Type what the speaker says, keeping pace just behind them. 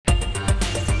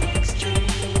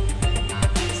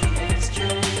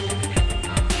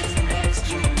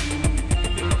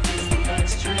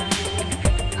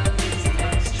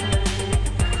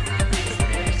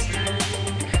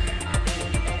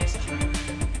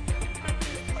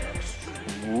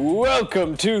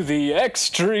Welcome to the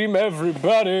Extreme,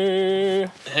 everybody!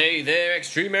 Hey there,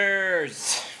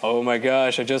 Extremers! Oh my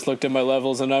gosh, I just looked at my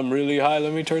levels and I'm really high.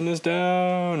 Let me turn this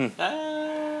down.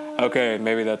 Okay,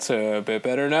 maybe that's a bit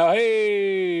better now.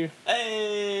 Hey!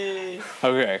 Hey!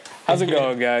 Okay, how's it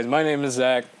going, guys? My name is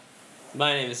Zach,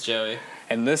 My name is Joey.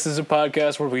 and this is a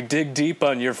podcast where we dig deep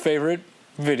on your favorite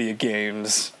video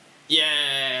games.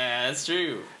 Yeah, that's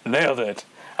true. Nailed it.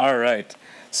 Alright,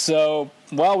 so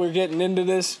while we're getting into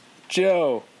this,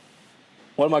 Joe,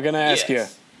 what am I going to ask you?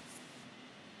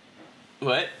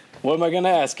 What? What am I going to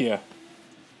ask you?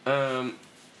 How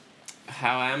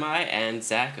am I? And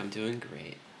Zach, I'm doing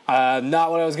great. Not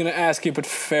what I was going to ask you, but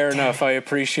fair enough. I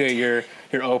appreciate your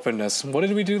openness. What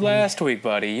did we do last week,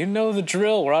 buddy? You know the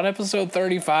drill. We're on episode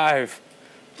 35.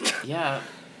 Yeah,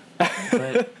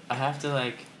 but I have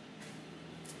to,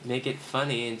 make it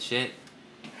funny and shit.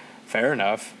 Fair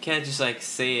enough. Can't just,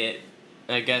 say it.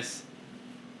 I guess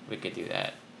we could do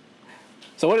that.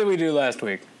 So what did we do last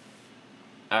week?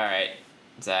 Alright,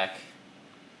 Zach.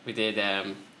 We did,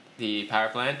 the power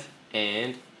plant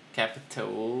and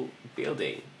Capitol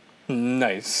building.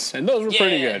 Nice. And those were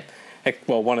pretty Yeah. good. Heck,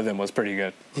 well, one of them was pretty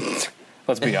good.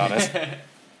 Let's be honest.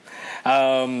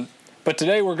 But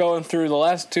today we're going through the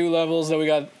last two levels that we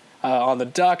got on the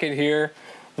docket here.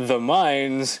 The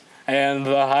mines and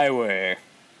the highway.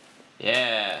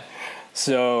 Yeah.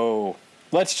 So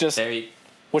let's just...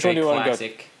 Which one do you want to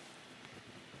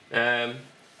go?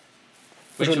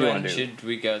 Which one do you one wanna do? should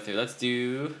we go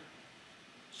through?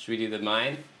 Should we do the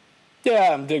mine?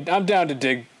 Yeah, I'm down to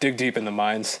dig deep in the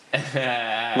mines.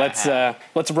 Let's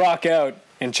rock out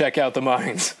and check out the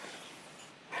mines.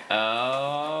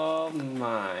 Oh,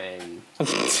 mine.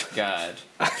 God.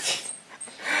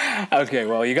 Okay,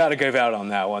 well, you got to give out on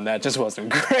that one. That just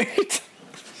wasn't great.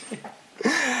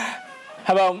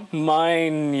 How about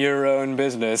mind your own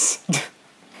business?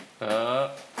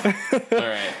 Alright.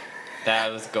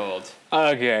 That was gold.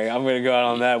 Okay, I'm gonna go out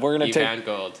on that. You found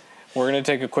gold. We're gonna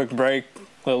take a quick break,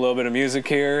 a little bit of music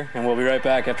here, and we'll be right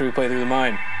back after we play through the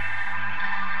mine.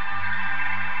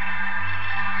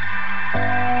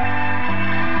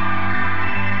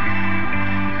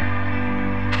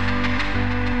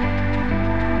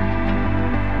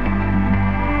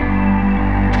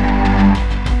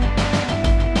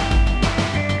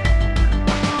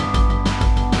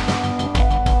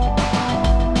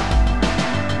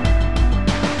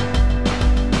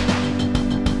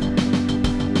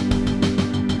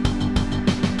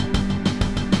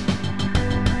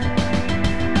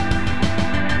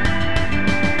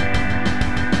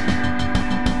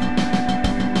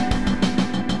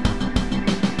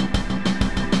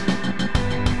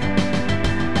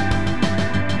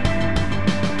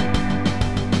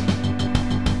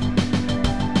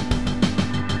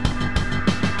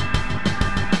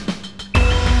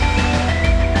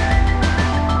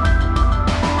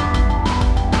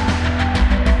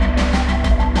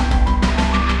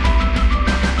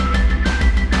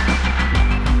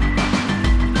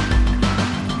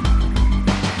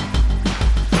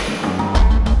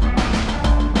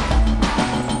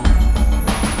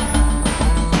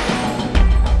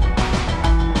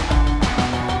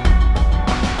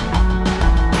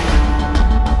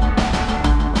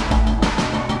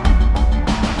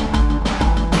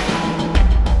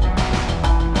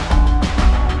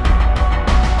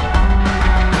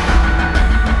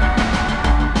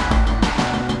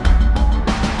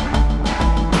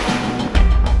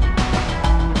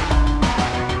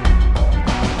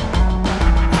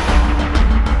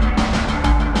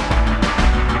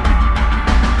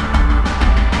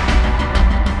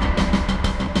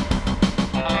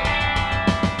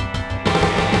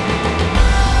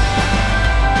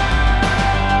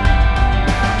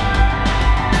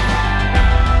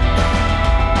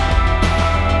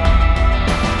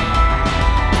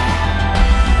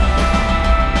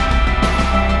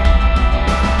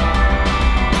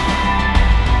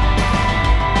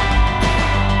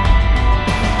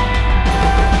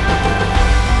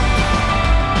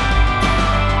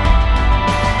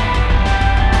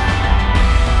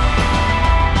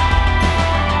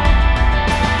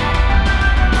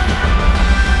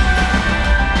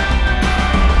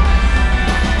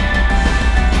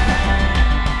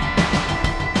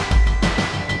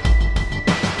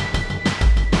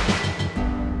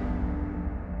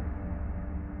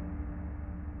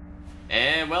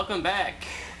 And welcome back.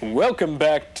 Welcome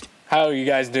back. How are you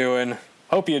guys doing?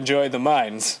 Hope you enjoyed the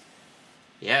mines.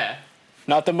 Yeah.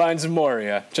 Not the mines of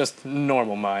Moria, just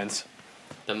normal mines.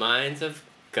 The mines of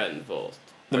Gunvolt.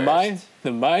 The First.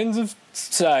 mines of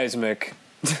seismic.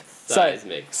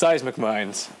 Seismic Seismic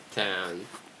mines. Town.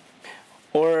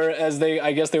 Or as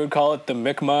I guess they would call it, the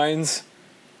Mick Mines.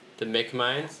 The Mick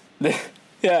Mines?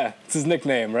 Yeah, it's his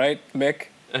nickname, right? Mick.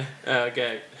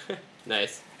 Okay.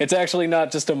 Nice. It's actually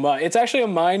not just a mine. It's actually a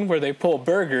mine where they pull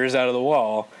burgers out of the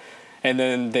wall, and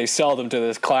then they sell them to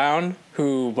this clown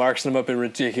who marks them up at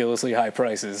ridiculously high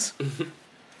prices.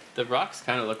 The rocks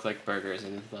kind of look like burgers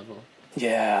in this level.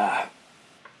 Yeah.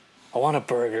 I want a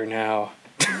burger now.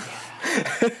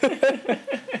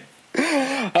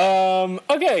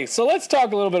 Okay, so let's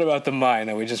talk a little bit about the mine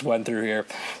that we just went through here.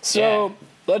 So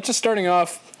let's just starting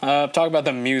off, talk about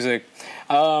the music.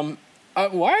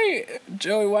 Why,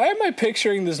 Joey? Why am I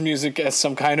picturing this music as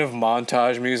some kind of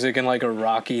montage music in like a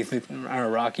Rocky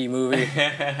movie?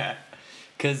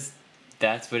 Because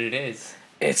that's what it is.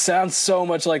 It sounds so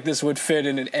much like this would fit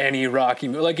in any Rocky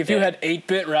movie. Like if you had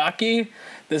 8-Bit Rocky,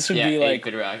 this would be like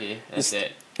 8-Bit Rocky. That's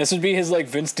it. This would be his like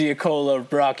Vince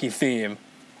Diacola Rocky theme.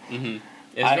 Mm-hmm.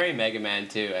 It's very Mega Man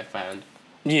too, I found.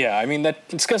 Yeah, I mean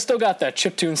it's still got that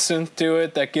chiptune synth to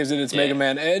it that gives it its Mega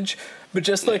Man edge, but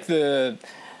just like the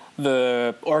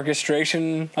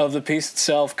orchestration of the piece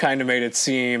itself kind of made it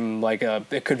seem like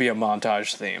it could be a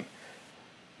montage theme.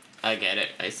 I get it.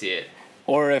 I see it.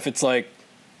 Or if it's like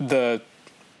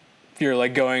you're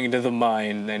like going into the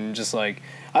mine and just like,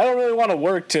 I don't really want to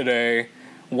work today.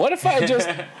 What if I just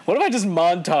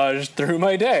montage through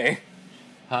my day?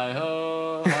 Hi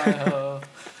ho, hi ho.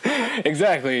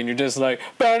 Exactly, and you're just like,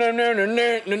 that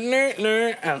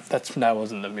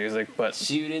wasn't the music, but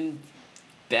shooting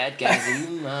bad guys in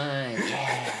the mine.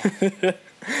 Yeah.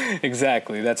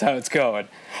 Exactly, that's how it's going.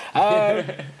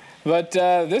 But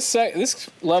this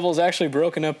level is actually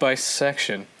broken up by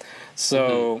section.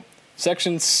 So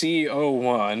section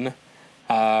C01,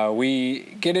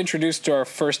 we get introduced to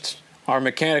our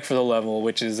mechanic for the level,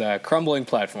 which is crumbling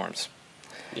platforms.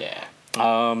 Yeah.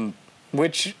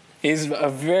 Which is a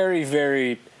very,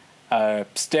 very a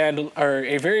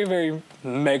very, very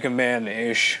Mega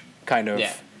Man-ish kind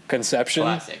of conception.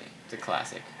 Classic. It's a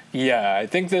classic. Yeah, I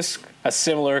think a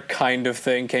similar kind of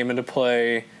thing came into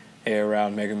play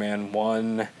around Mega Man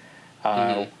 1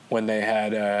 when they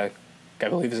had, I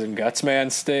believe it was in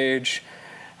Gutsman stage.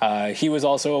 He was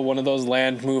also one of those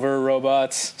land mover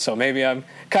robots, so maybe I'm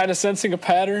kind of sensing a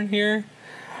pattern here.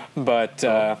 But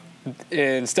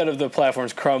instead of the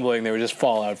platforms crumbling, they would just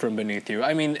fall out from beneath you.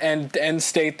 I mean, and the end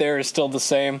state there is still the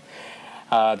same,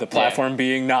 the platform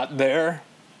being not there.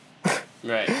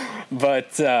 Right.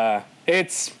 But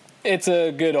it's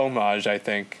a good homage, I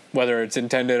think, whether it's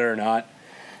intended or not.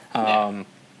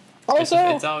 Also,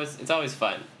 it's always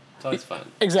fun. It's always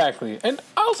fun. Exactly. And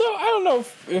also, I don't know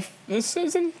if this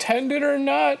is intended or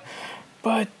not,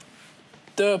 but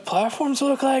the platforms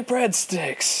look like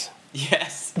breadsticks.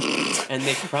 Yes. And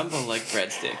they crumble like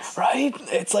breadsticks. Right?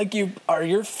 It's like are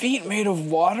your feet made of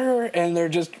water and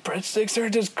breadsticks are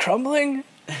just crumbling?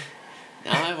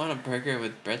 Now I want a burger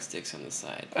with breadsticks on the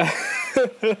side.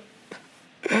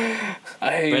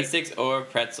 Breadsticks or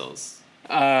pretzels.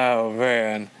 Oh,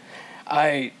 man.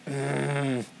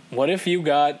 What if you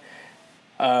got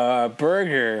a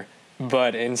burger,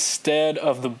 but instead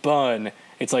of the bun,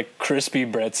 it's like crispy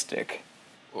breadstick?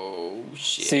 Oh,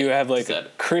 shit. So you have like a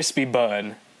crispy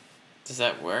bun. Does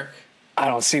that work? I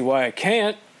don't see why it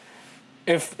can't.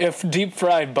 If deep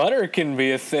fried butter can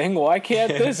be a thing, why can't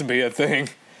this be a thing?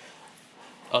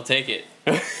 I'll take it.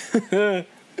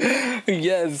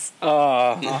 Yes.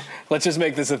 Let's just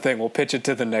make this a thing. We'll pitch it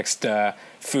to the next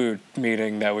food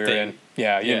meeting that we're in.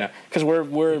 Yeah, you know, because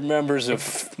we're members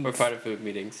of. We're part of food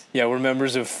meetings. Yeah, we're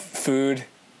members of food.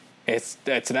 It's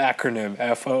an acronym,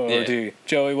 FOOD. Yeah.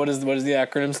 Joey, what does the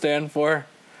acronym stand for?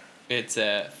 It's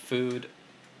food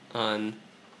on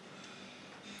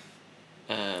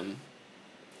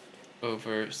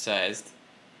oversized.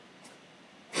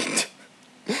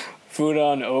 Food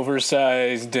on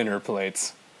oversized dinner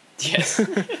plates. Yes.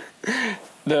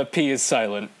 The P is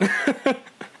silent.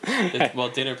 Well,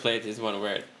 dinner plate is one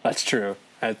word. That's true.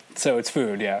 So it's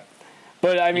food, yeah.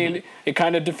 But, I mean, it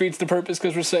kind of defeats the purpose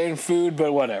because we're saying food,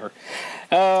 but whatever.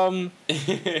 That's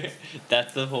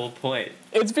the whole point.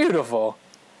 It's beautiful.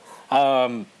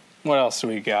 What else do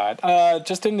we got?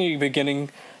 Just in the beginning,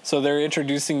 so they're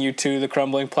introducing you to the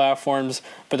crumbling platforms,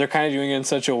 but they're kind of doing it in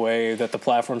such a way that the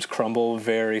platforms crumble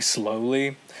very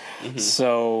slowly. Mm-hmm.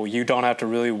 So you don't have to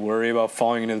really worry about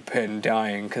falling into the pit and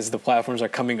dying because the platforms are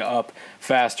coming up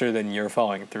faster than you're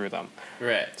falling through them.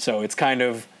 Right. So it's kind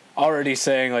of already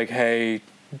saying like, hey,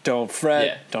 don't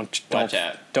fret,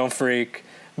 don't freak,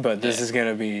 but this is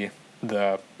gonna be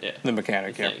the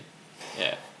mechanic here.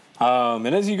 Yeah.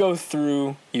 And as you go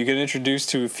through, you get introduced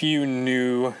to a few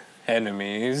new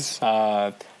enemies,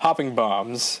 hopping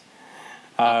bombs.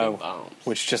 Hopping bombs.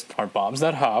 which just are bombs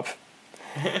that hop.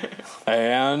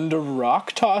 And a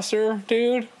rock tosser,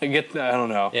 dude. I don't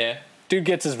know. Yeah. Dude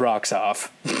gets his rocks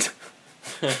off.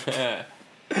 Oh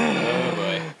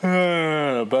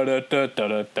boy.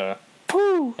 Ba-da-da-da-da-da.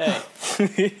 Poo!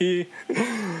 Hey.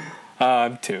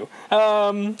 I'm two.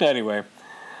 Anyway.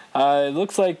 It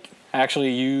looks like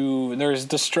actually there's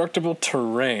destructible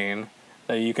terrain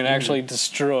that you can actually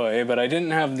destroy, but I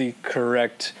didn't have the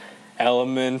correct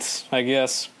elements, I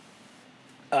guess,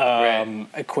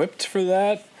 equipped for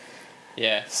that.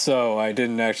 Yeah. So I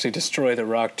didn't actually destroy the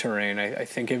rock terrain. I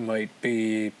think it might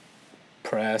be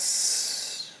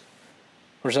press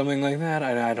or something like that.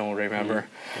 I don't remember.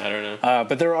 I don't know.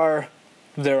 But there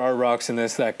are rocks in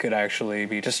this that could actually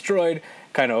be destroyed,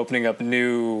 kind of opening up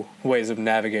new ways of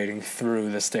navigating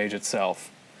through the stage itself.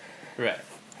 Right.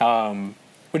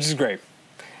 Which is great.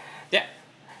 Yeah.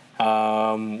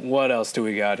 What else do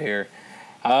we got here?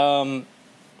 We've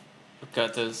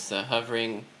got those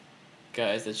hovering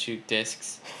guys that shoot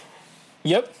discs.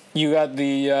 Yep, you got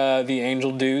the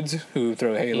angel dudes who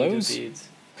throw halos. Angel dudes.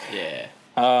 Yeah.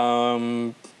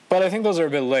 But I think those are a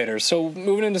bit later. So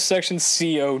moving into section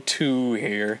CO2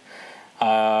 here,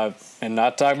 and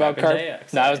not talking about Carbon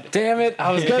dioxide. No, damn it!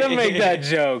 I was gonna make that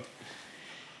joke.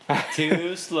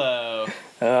 Too slow.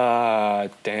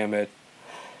 Damn it.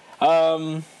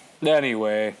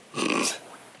 Anyway,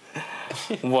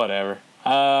 whatever.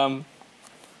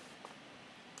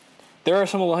 There are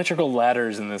some electrical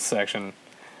ladders in this section.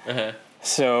 Uh-huh.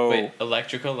 So, Wait,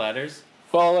 electrical ladders?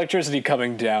 well, electricity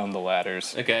coming down the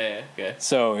ladders. Okay, yeah, okay.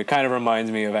 So it kind of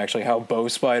reminds me of actually how Bow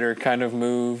Spider kind of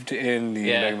moved in the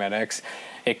Yeah. Mega Man X.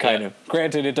 It kind of,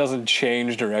 granted, it doesn't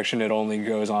change direction. It only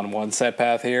goes on one set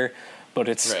path here, but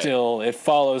it's Right. still, it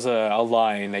follows a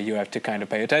line that you have to kind of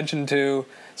pay attention to,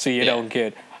 so you don't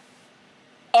get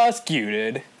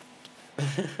ascuted.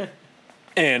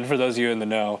 And for those of you in the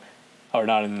know, or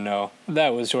not in the know,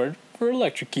 that was short for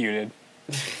electrocuted.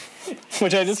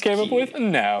 Which I just came up with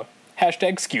now.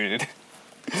 Hashtag scuted.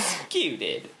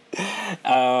 Scuted.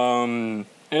 And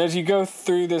as you go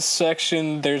through this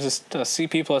section, there's a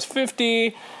CP plus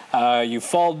 50. You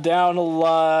fall down a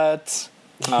lot.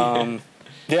 Yeah.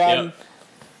 Yep.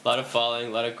 A lot of falling,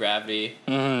 a lot of gravity.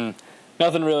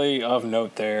 Nothing really of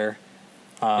note there.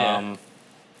 Yeah.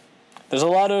 There's a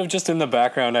lot of, just in the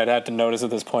background, I'd have to notice at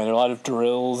this point, there are a lot of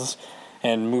drills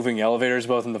and moving elevators,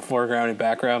 both in the foreground and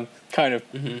background, kind of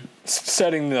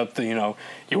setting up the,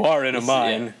 you are in a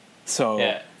mine,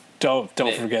 so don't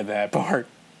forget that part.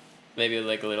 Maybe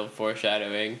like a little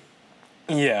foreshadowing.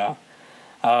 Yeah.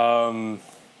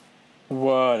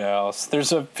 What else?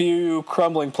 There's a few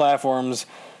crumbling platforms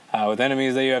with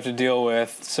enemies that you have to deal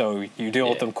with, so you deal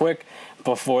with them quick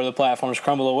before the platforms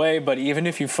crumble away, but even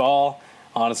if you fall,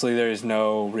 honestly, there's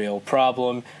no real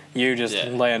problem. You just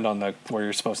land on where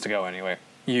you're supposed to go anyway.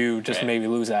 You just maybe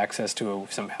lose access to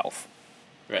some health.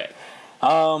 Right.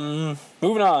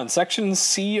 Moving on, section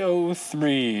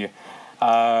CO3.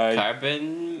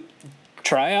 Carbon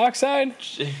Trioxide?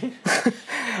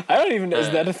 I don't even, is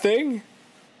that a thing?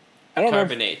 I don't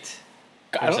carbonate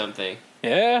or something.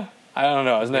 Yeah? I don't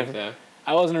know.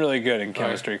 I wasn't really good in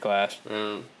chemistry class. I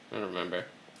don't remember.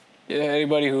 Yeah,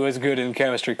 anybody who is good in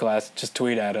chemistry class, just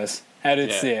tweet at us. At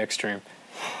It's the Extreme.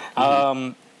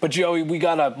 But Joey, we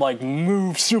gotta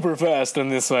move super fast in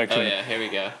this section. Oh yeah, here we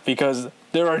go. Because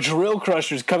there are drill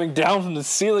crushers coming down from the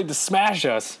ceiling to smash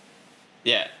us.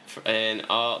 Yeah, and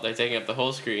they're taking up the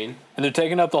whole screen. And they're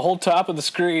taking up the whole top of the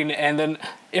screen, and then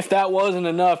if that wasn't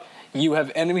enough, you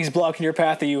have enemies blocking your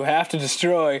path that you have to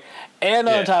destroy, and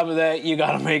on top of that, you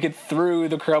gotta make it through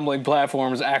the crumbling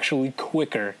platforms actually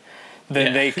quicker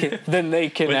than they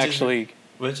can actually.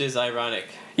 Which is ironic.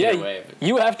 Yeah, in a way.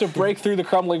 you have to break through the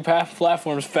crumbling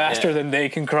platforms faster than they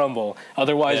can crumble.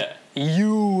 Otherwise,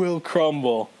 you will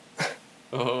crumble.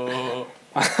 Oh.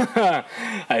 I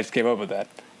just came up with that.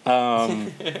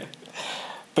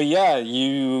 But yeah,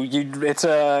 it's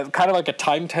a kind of like a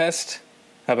time test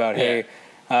about hey,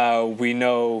 we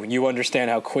know you understand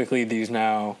how quickly these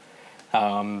now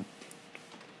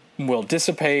will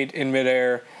dissipate in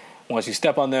midair once you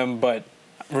step on them, but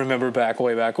remember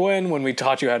way back when we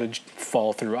taught you how to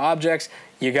fall through objects,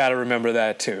 you got to remember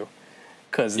that too,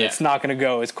 because it's not going to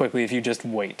go as quickly if you just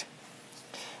wait.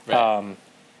 Right.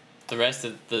 The rest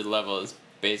of the level is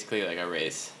basically like a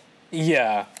race.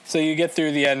 Yeah, so you get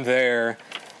through the end there,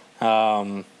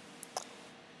 and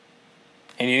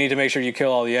you need to make sure you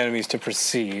kill all the enemies to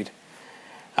proceed.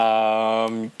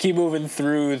 Keep moving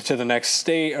through to the next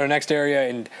state or next area,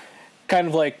 and kind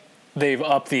of like they've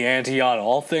upped the ante on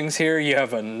all things here. You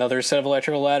have another set of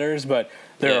electrical ladders, but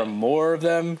there are more of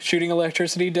them shooting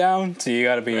electricity down, so you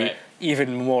got to be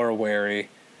even more wary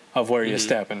of where you're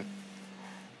stepping.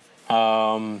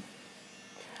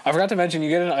 I forgot to mention, you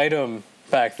get an item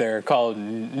back there called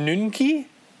Nunki?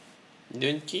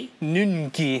 Nunki?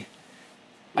 Nunki.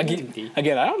 Nunki.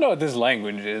 Again, I don't know what this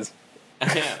language is.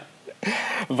 Yeah.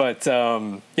 But,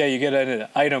 yeah, you get an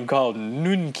item called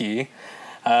Nunki,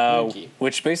 Nunki.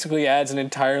 which basically adds an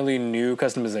entirely new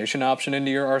customization option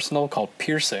into your arsenal called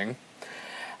Piercing.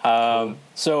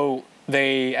 So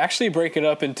they actually break it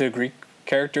up into Greek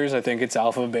characters. I think it's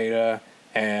Alpha, Beta,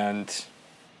 and...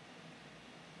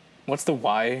 what's the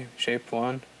Y-shaped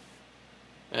one?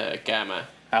 Gamma.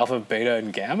 Alpha, Beta,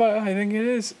 and Gamma, I think it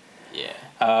is.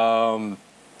 Yeah.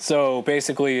 So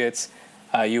basically it's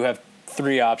you have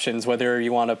 3 options, whether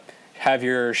you want to have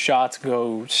your shots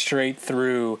go straight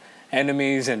through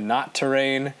enemies and not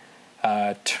terrain,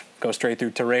 go straight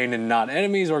through terrain and not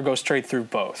enemies, or go straight through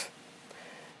both.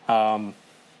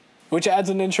 Which adds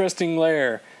an interesting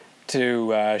layer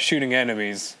to shooting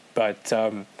enemies, but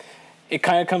it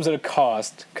kind of comes at a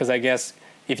cost, because I guess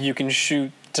if you can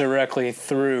shoot directly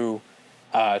through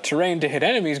terrain to hit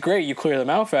enemies, great, you clear them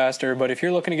out faster, but if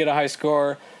you're looking to get a high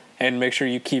score and make sure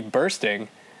you keep bursting,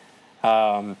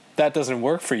 that doesn't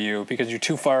work for you because you're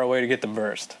too far away to get the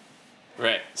burst.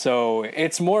 Right. So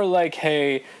it's more like,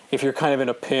 hey, if you're kind of in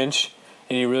a pinch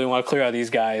and you really want to clear out these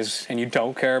guys and you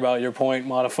don't care about your point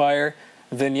modifier,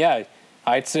 then yeah,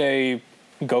 I'd say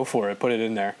go for it, put it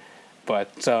in there.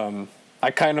 But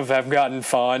I kind of have gotten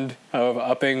fond of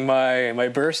upping my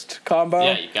burst combo.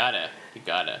 Yeah, you gotta.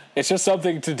 It's just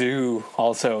something to do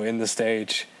also in the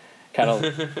stage. Kind of,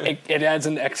 it adds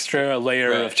an extra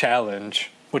layer of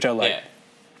challenge, which I like.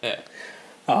 Yeah.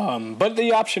 But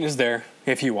the option is there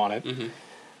if you want it.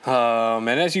 Mm-hmm.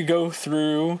 And as you go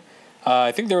through,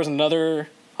 I think there was another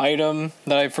item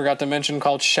that I forgot to mention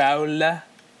called Shaula.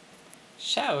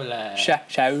 Shaula.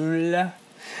 Shaula.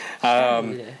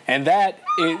 And that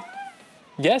it.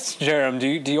 Yes, Jerem.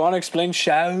 Do you want to explain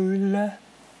Shaula?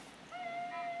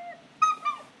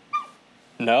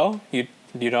 No, you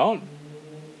don't.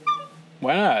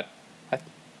 Why not?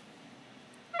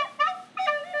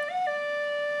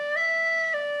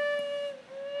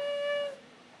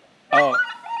 Oh,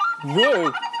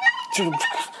 whoa.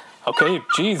 Okay,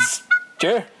 jeez,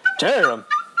 Jerem.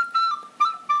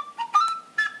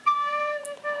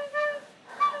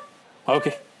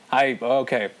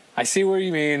 Okay, I see what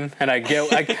you mean, and I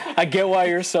get why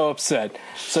you're so upset.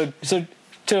 So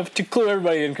to clue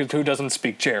everybody in who doesn't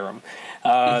speak Jerem,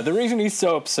 the reason he's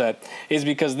so upset is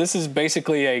because this is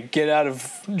basically a get out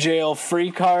of jail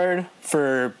free card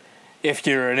for if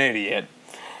you're an idiot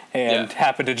and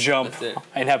happen to jump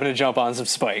on some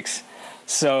spikes.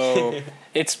 So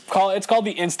it's called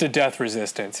the instant death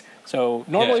resistance. So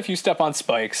normally if you step on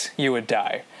spikes, you would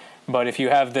die. But if you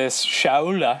have this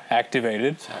Shaula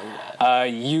activated,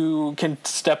 you can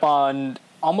step on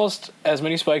almost as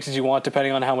many spikes as you want,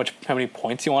 depending on how many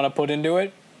points you want to put into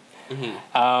it.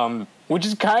 Mm-hmm. Which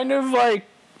is kind of like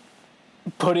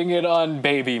putting it on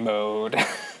baby mode.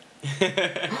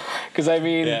 Because I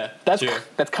mean,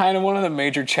 that's kind of one of the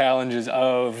major challenges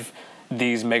of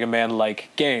these Mega Man-like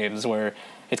games, where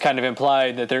it's kind of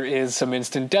implied that there is some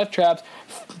instant death traps.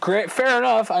 Great, fair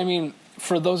enough. I mean,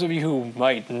 for those of you who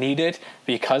might need it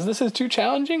because this is too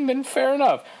challenging, then fair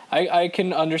enough. I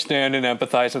can understand and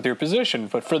empathize with your position.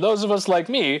 But for those of us like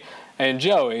me and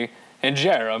Joey and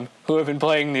Jerem, who have been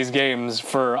playing these games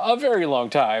for a very long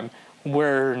time,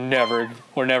 we're never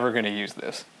going to use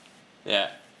this.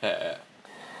 Yeah. But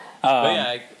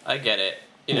yeah, I get it.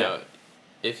 You know,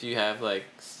 if you have like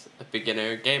a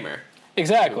beginner gamer.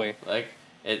 Exactly. Who, like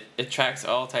it tracks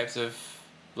all types of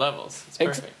levels. It's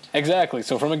perfect. Exactly.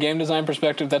 So from a game design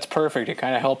perspective, that's perfect. It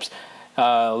kind of helps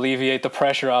alleviate the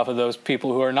pressure off of those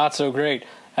people who are not so great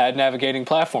at navigating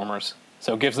platformers.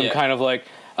 So it gives them kind of like,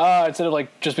 instead of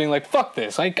like just being like, fuck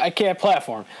this, I can't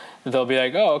platform. They'll be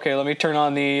like, oh, okay, let me turn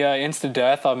on the instant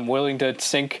death. I'm willing to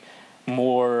sink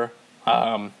more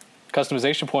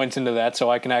customization points into that so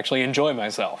I can actually enjoy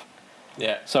myself.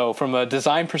 Yeah. So from a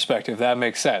design perspective, that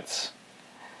makes sense.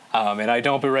 And I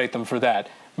don't berate them for that.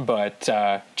 But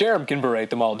Jerem can berate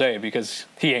them all day because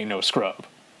he ain't no scrub.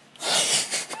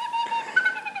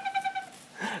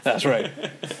 That's right.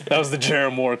 That was the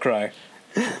Jerem war cry.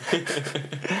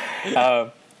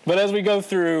 But as we go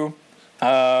through,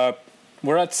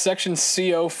 we're at section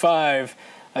CO5.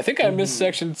 I think I missed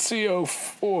section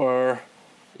CO4.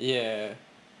 Yeah.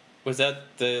 Was that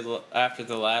after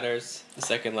the ladders? The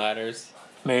second ladders?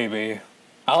 Maybe.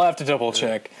 I'll have to double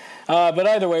check. But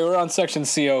either way, we're on section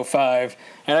CO5,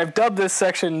 and I've dubbed this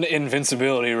section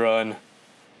Invincibility Run.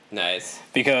 Nice.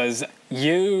 Because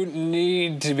you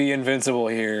need to be invincible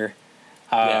here.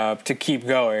 to keep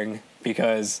going,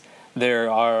 because there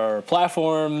are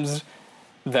platforms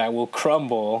that will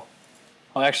crumble.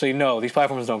 Well, actually, no, these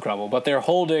platforms don't crumble, but they're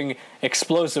holding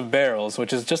explosive barrels,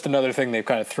 which is just another thing they've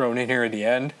kind of thrown in here at the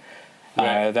end,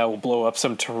 that will blow up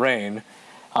some terrain.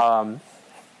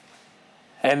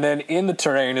 And then in the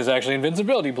terrain is actually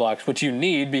invincibility blocks, which you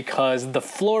need because the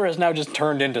floor is now just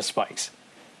turned into spikes.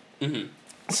 Mm-hmm.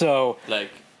 So,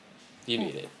 like, you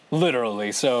need it.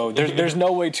 Literally. So there's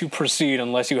no way to proceed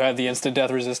unless you have the instant death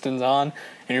resistance on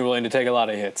and you're willing to take a lot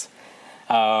of hits.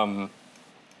 And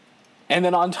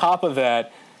then on top of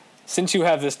that, since you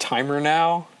have this timer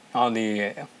now on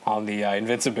the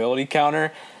invincibility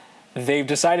counter, they've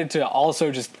decided to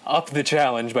also just up the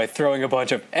challenge by throwing a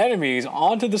bunch of enemies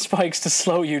onto the spikes to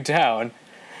slow you down,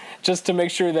 just to make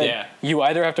sure that you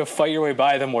either have to fight your way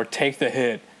by them or take the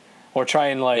hit, or try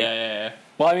and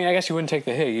Well, I mean, I guess you wouldn't take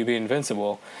the hit; you'd be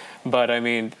invincible. But I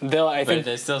mean, I think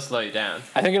they still slow you down.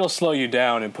 I think it'll slow you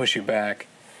down and push you back.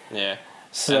 Yeah.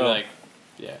 So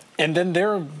and then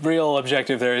their real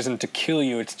objective there isn't to kill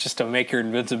you; it's just to make your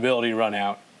invincibility run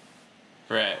out.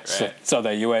 Right. So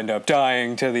that you end up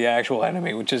dying to the actual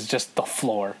enemy, which is just the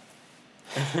floor.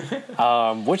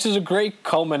 Which is a great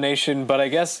culmination, but I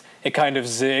guess it kind of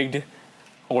zigged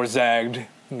or zagged,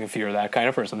 if you're that kind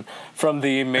of person, from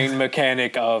the main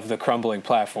mechanic of the crumbling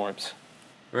platforms.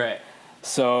 Right.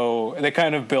 So they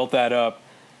kind of built that up,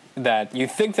 that you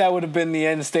think that would have been the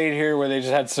end state here, where they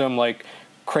just had some like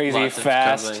crazy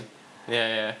fast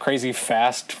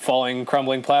falling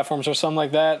crumbling platforms or something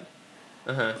like that.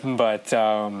 But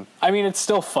I mean, it's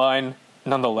still fun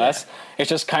nonetheless. It's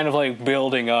just kind of like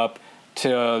building up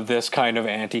to this kind of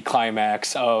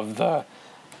anticlimax of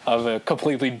a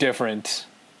completely different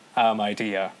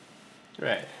idea.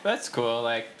 Right. That's cool.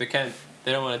 Like they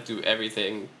don't want to do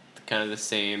everything kind of the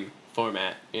same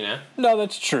format, you know? No,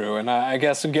 that's true, and I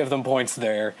guess we'll give them points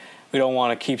there. We don't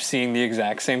want to keep seeing the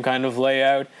exact same kind of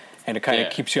layout, and it kind of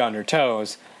keeps you on your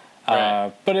toes.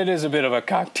 Right. But it is a bit of a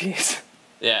cock tease.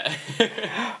 Yeah.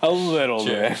 A little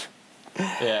bit.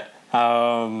 Yeah.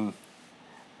 And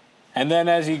then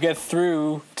as you get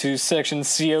through to section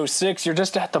CO6, you're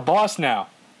just at the boss now.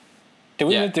 Did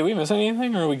we miss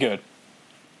anything, or are we good?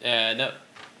 No.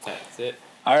 That's it.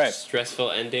 All right.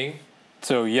 Stressful ending.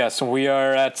 So, yes, we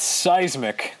are at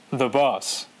Seismic, the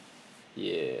boss.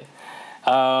 Yeah.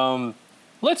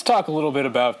 Let's talk a little bit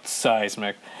about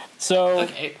Seismic. So,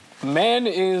 man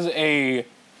is a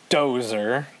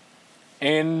dozer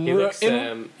in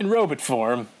robot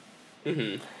form.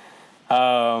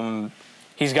 Mm-hmm.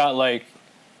 He's got like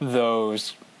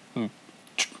those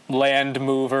land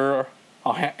mover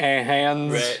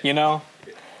hands, right. You know?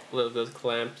 Those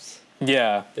clamps.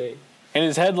 Yeah. Thing. And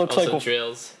his head looks also like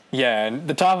drills. Yeah, and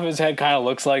the top of his head kind of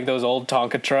looks like those old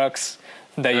Tonka trucks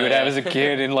that you would have as a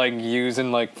kid and like use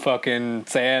in like fucking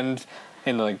sand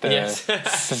in like the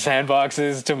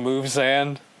sandboxes to move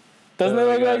sand. Doesn't it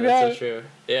look like that? That's so true.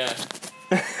 Yeah.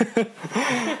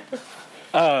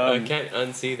 I can't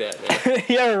unsee that, man.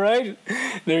 Yeah, right?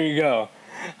 There you go.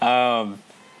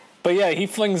 But yeah, he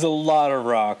flings a lot of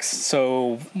rocks.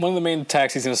 So one of the main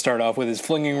attacks he's going to start off with is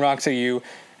flinging rocks at you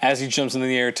as he jumps into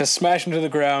the air to smash into the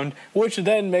ground, which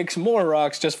then makes more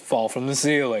rocks just fall from the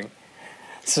ceiling.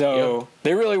 So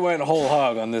they really went whole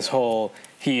hog on this whole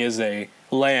he is a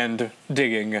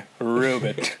land-digging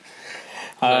robot.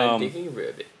 Land-digging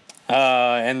robot.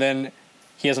 And then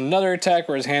he has another attack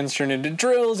where his hands turn into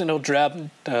drills, and he'll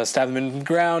stab them in the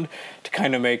ground to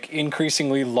kind of make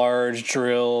increasingly large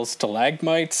drill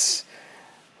stalagmites.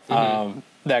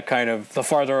 That kind of, the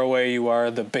farther away you are,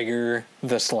 the bigger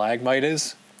the stalagmite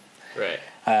is. Right.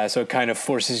 So it kind of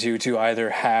forces you to either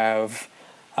have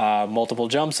multiple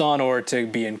jumps on or to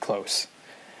be in close.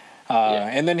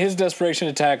 And then his desperation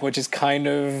attack, which is kind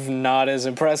of not as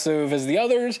impressive as the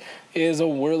others, is a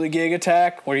whirligig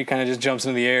attack where he kind of just jumps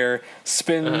into the air,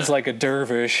 spins like a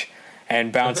dervish,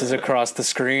 and bounces across the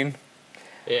screen.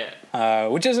 Yeah.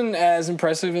 Which isn't as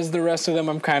impressive as the rest of them.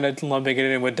 I'm kind of lumping it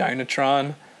in with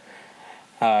Dynatron.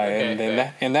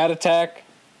 In that attack.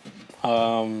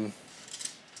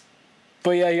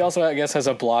 But yeah, he also, I guess, has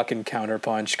a block and counter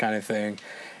punch kind of thing.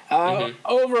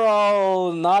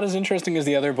 Overall, not as interesting as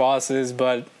the other bosses,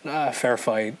 but fair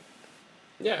fight.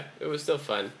 Yeah, it was still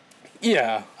fun.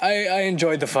 Yeah, I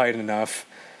enjoyed the fight enough.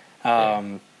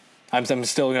 I'm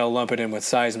still going to lump it in with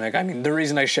Seismic. I mean, the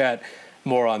reason I shat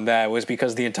more on that was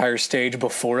because the entire stage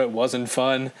before it wasn't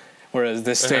fun, whereas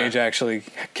this stage actually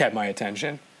kept my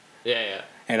attention. Yeah.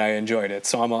 And I enjoyed it,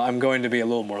 so I'm going to be a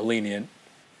little more lenient.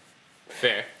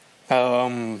 Fair.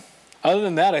 Other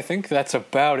than that, I think that's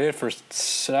about it for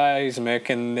Seismic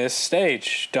in this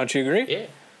stage. Don't you agree? Yeah,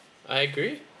 I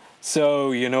agree.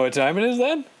 So, you know what time it is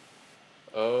then?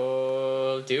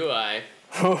 Oh, do I?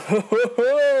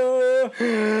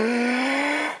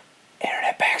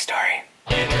 Internet backstory.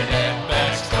 Internet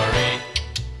backstory.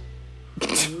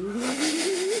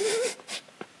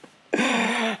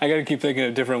 I gotta keep thinking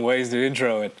of different ways to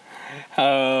intro it.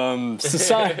 So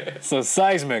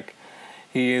Seismic.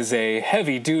 He is a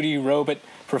heavy-duty robot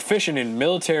proficient in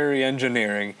military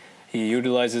engineering. He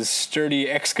utilizes sturdy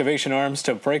excavation arms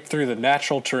to break through the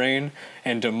natural terrain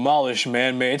and demolish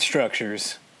man-made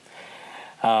structures.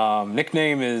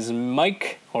 Nickname is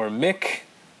Mike, or Mick.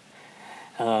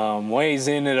 Weighs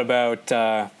in at about,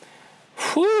 a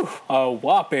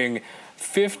whopping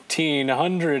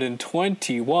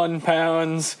 1,521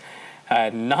 pounds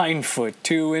at 9 foot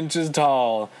 2 inches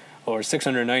tall, or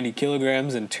 690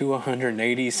 kilograms and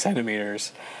 280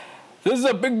 centimeters. This is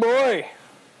a big boy.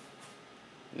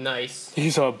 Nice.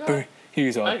 He's a big.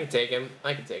 I can take him.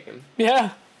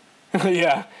 Yeah.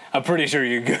 Yeah. I'm pretty sure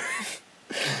you could.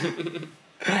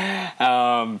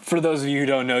 For those of you who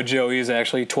don't know, Joey is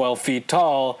actually 12 feet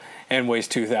tall and weighs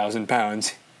 2,000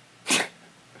 pounds.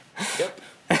 Yep.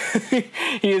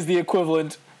 He is the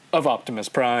equivalent of Optimus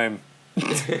Prime.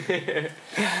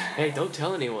 Hey, don't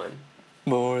tell anyone.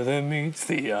 More than meets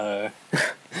the eye.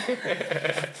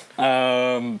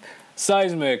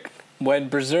 Seismic went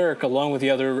berserk along with the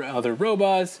other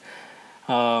robots,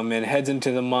 and heads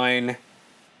into a mine,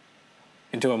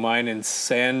 and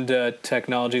Sand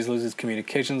Technologies loses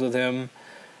communications with him.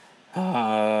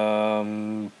 Blah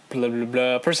blah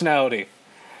blah. Personality.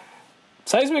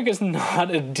 Seismic is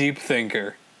not a deep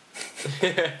thinker.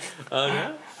 Oh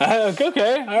no?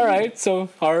 Okay, all right. So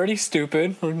already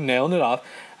stupid. We're nailing it off.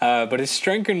 But his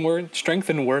strength and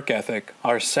work ethic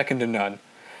are second to none.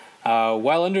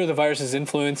 While under the virus's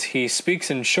influence, he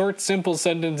speaks in short, simple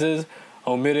sentences,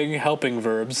 omitting helping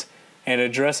verbs, and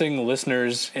addressing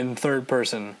listeners in third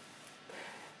person.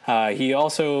 He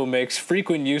also makes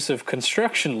frequent use of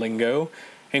construction lingo,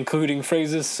 including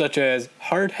phrases such as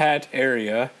hard hat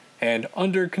area and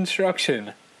under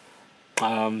construction.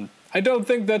 I don't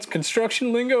think that's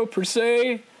construction lingo per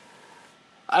se.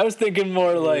 I was thinking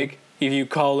more like if you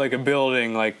call like a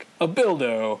building like a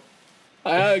buildo.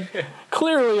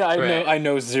 Clearly, I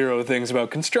know zero things about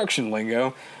construction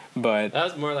lingo, but that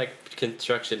was more like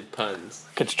construction puns.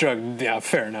 Yeah,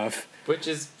 fair enough. Which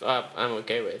is I'm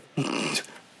okay with.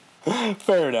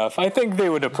 Fair enough. I think they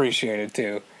would appreciate it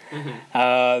too.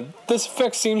 Mm-hmm. This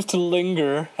effect seems to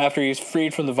linger after he's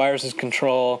freed from the virus's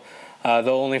control,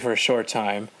 though only for a short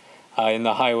time. In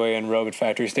the highway and robot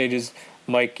factory stages,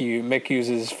 Mick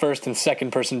uses first and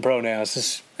second person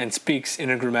pronouns and speaks in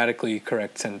a grammatically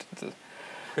correct sentences.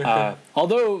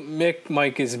 Although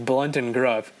Mike is blunt and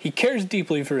gruff, he cares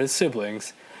deeply for his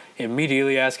siblings,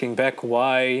 immediately asking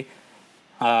why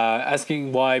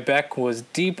Beck was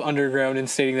deep underground and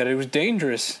stating that it was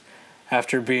dangerous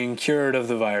after being cured of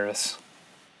the virus.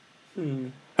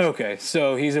 Okay,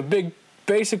 so he's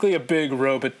basically a big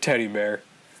robot teddy bear.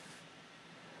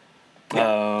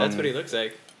 Yeah, that's what he looks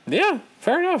like. Yeah,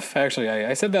 fair enough. Actually,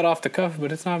 I said that off the cuff,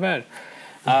 but it's not bad.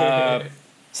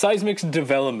 Seismic's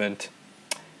development.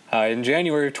 In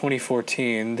January of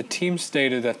 2014, the team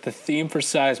stated that the theme for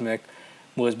Seismic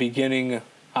was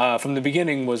from the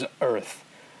beginning was Earth,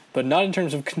 but not in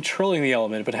terms of controlling the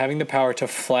element, but having the power to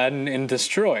flatten and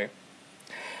destroy.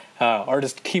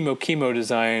 Artist Kimo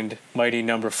designed Mighty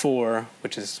Number 4,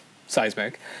 which is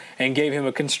Seismic, and gave him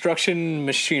a construction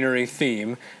machinery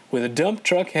theme with a dump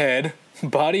truck head,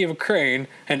 body of a crane,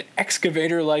 and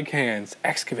excavator-like hands.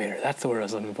 Excavator, that's the word I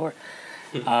was looking for.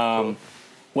 Cool.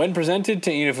 When presented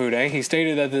to Inafune, he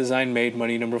stated that the design made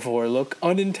Mighty Number 4 look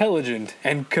unintelligent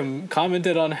and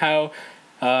commented on how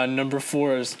Number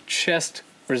 4's chest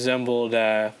resembled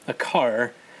a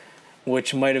car,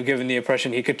 which might have given the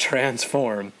impression he could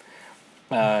transform.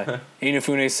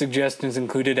 Inafune's suggestions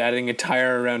included adding a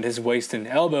tire around his waist and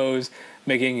elbows,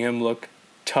 making him look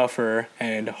tougher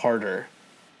and harder.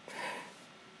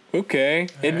 Okay.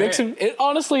 It makes him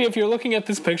honestly, if you're looking at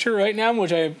this picture right now,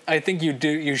 which I think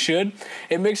you should,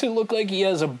 it makes it look like he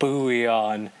has a buoy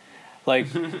on. Like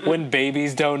when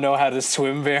babies don't know how to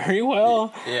swim very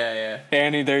well. Yeah.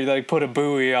 And they like put a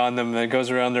buoy on them that goes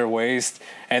around their waist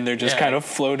and they're just kind of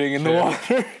floating in the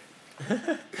water.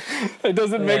 It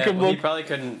doesn't make him look. He probably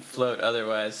couldn't float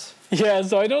otherwise. Yeah,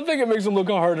 so I don't think it makes him look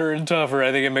harder and tougher.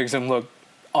 I think it makes him look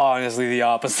honestly the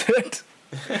opposite.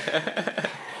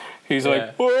 He's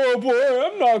like, oh boy,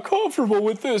 I'm not comfortable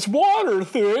with this water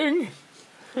thing.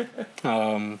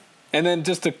 And then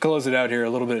just to close it out here, a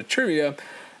little bit of trivia.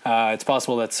 It's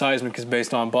possible that Seismic is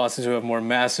based on bosses who have more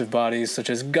massive bodies, such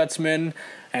as Gutsman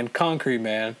and Concrete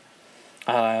Man.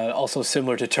 Also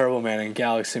similar to Turbo Man and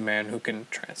Galaxy Man, who can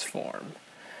transform.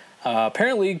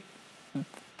 Apparently,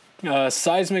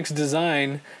 Seismic's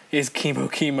design is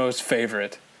Kemo's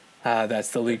favorite. That's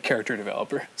the lead character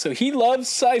developer. So he loves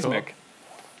Seismic. Cool.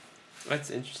 That's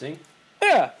interesting.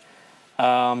 Yeah.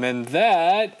 And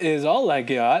that is all I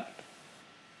got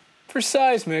for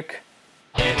Seismic.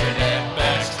 Internet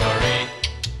backstory.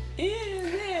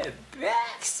 Internet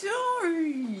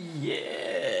backstory.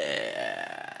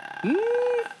 Yeah.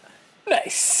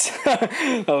 Nice.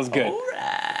 That was good. All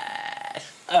right.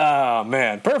 Oh,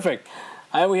 man. Perfect.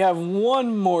 We have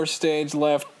one more stage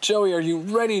left. Joey, are you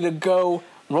ready to go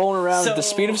rolling around at the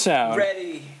speed of sound?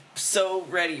 Ready. So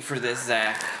ready for this,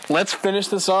 Zach. Let's finish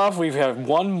this off. We have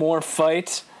one more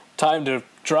fight. Time to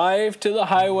drive to the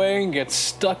highway and get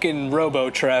stuck in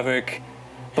robo-traffic.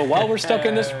 But while we're stuck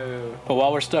in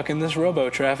this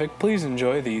robo-traffic, please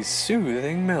enjoy these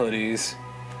soothing melodies.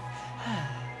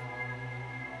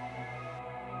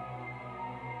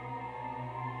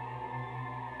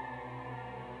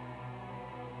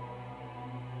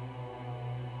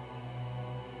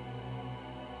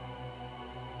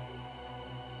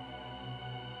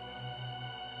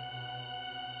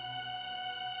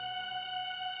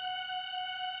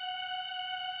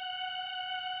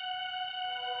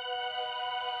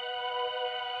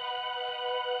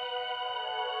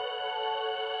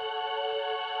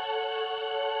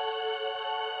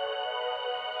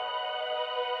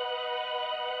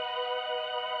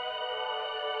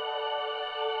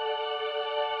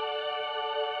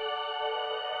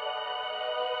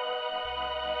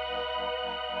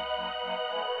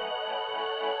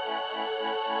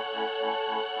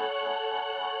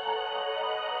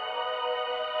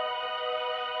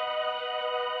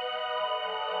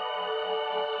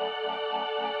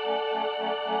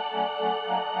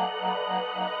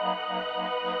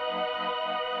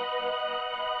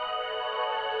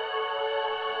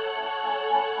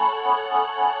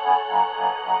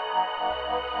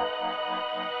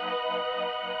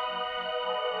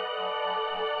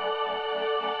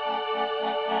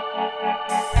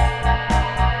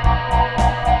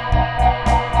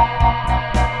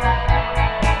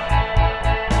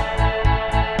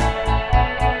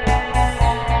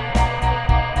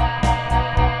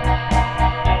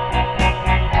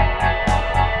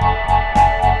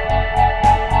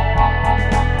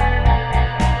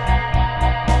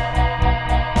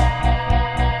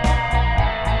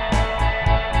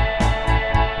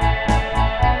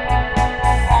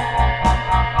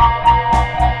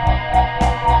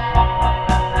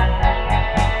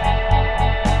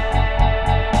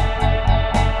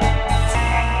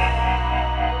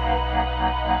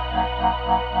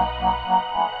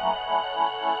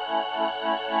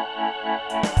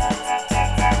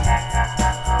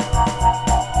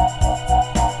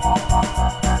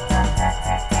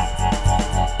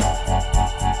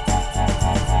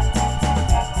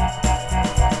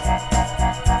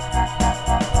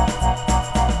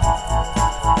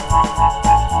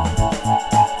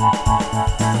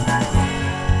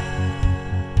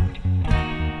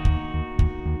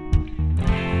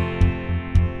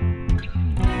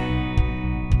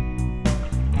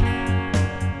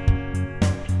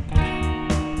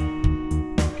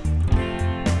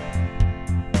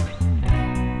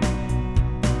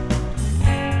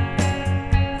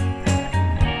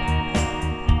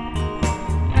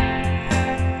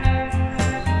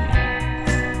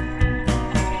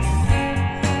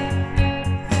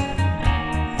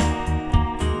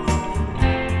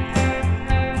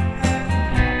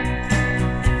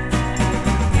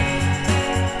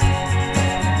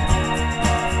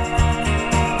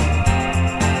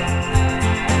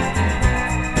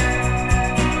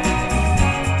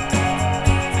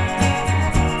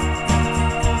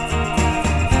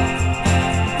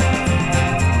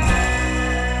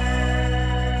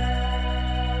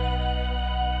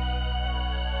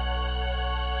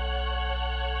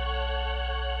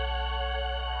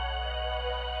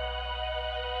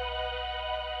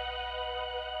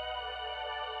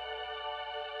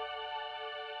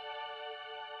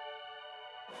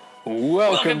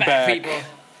 Welcome back, people.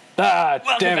 Ah,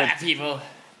 Welcome damn it. back, people.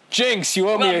 Jinx, you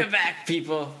owe me Welcome back,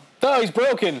 people. Oh, he's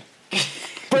broken.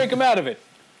 Break him out of it.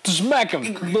 Smack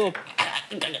him. Little...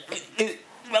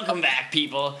 Welcome back,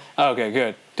 people. Okay,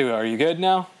 good. Are you good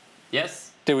now?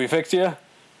 Yes. Did we fix you?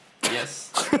 Yes.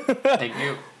 Thank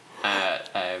you.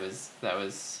 That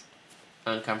was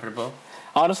uncomfortable.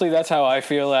 Honestly, that's how I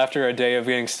feel after a day of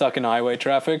getting stuck in highway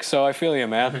traffic, so I feel you,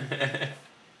 man.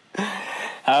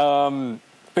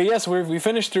 But yes, we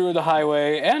finished through the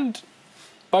highway and,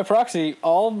 by proxy,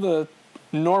 all the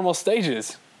normal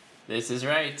stages. This is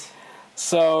right.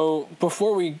 So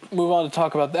before we move on to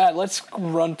talk about that, let's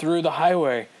run through the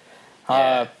highway,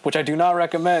 which I do not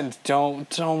recommend. Don't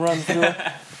run through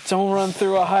don't run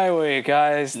through a highway,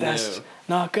 guys. That's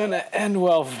not gonna end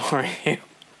well for you.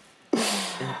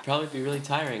 It'd probably be really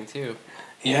tiring too.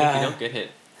 Even if you don't get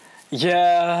hit.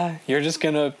 Yeah, you're just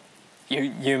gonna.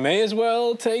 You may as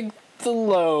well take the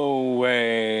low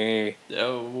way.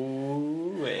 No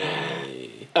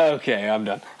way. Okay, I'm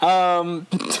done.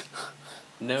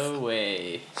 No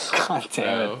way. God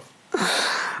damn it.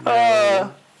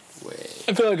 No way.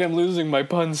 I feel like I'm losing my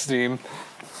pun steam.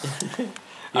 You're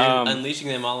unleashing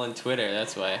them all on Twitter,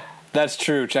 that's why. That's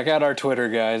true. Check out our Twitter,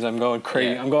 guys. I'm going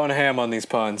crazy. Yeah. I'm going ham on these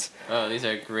puns. Oh, these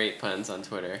are great puns on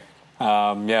Twitter.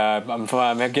 Yeah,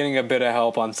 I'm getting a bit of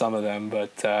help on some of them,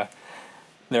 but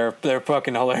they're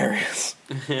fucking hilarious.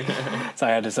 So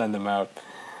I had to send them out.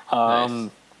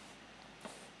 Nice.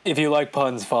 If you like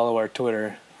puns, follow our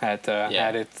Twitter at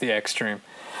It's the Extreme.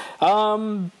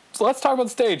 So let's talk about the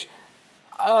stage.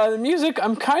 The music,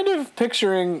 I'm kind of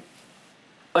picturing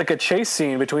like a chase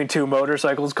scene between two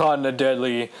motorcycles caught in a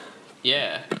deadliest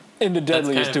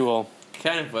duel.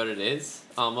 Kind of what it is,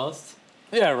 almost.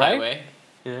 Yeah, right? Highway.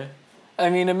 Yeah. I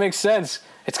mean, it makes sense.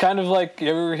 It's kind of like, you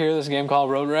ever hear this game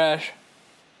called Road Rash?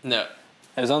 No.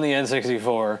 It was on the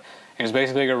N64. It was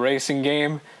basically like a racing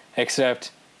game,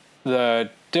 except the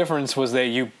difference was that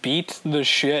you beat the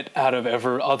shit out of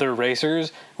other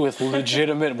racers with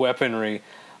legitimate weaponry,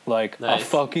 like a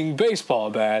fucking baseball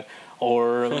bat,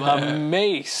 or a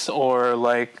mace, or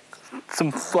like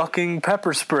some fucking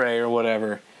pepper spray or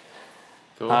whatever.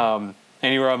 Cool. And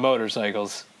you were on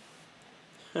motorcycles.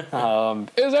 It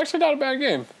was actually not a bad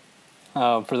game,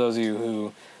 for those of you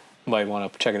who might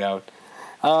want to check it out.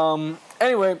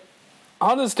 Anyway,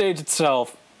 on the stage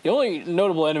itself, the only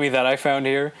notable enemy that I found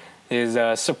here is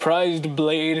Surprised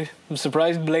Bladey.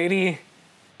 Surprise Bladey.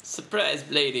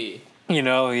 You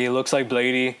know, he looks like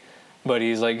Bladey, but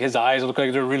he's like, his eyes look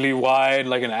like they're really wide,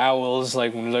 like an owl's.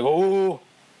 Like when he's like, oh,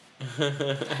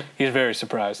 he's very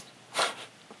surprised.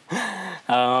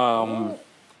 But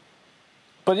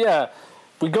yeah,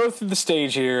 we go through the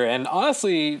stage here, and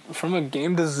honestly, from a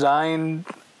game design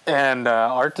and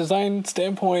art design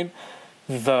standpoint,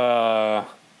 the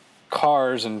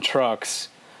cars and trucks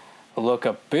look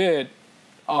a bit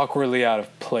awkwardly out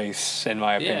of place, in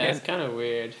my opinion. Yeah, it's kind of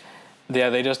weird. Yeah,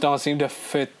 they just don't seem to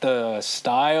fit the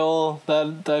style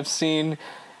that I've seen,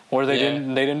 or they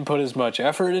didn't put as much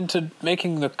effort into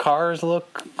making the cars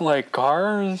look like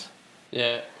cars.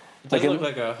 Yeah, it doesn't look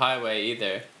like a highway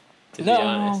either, to be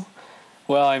honest.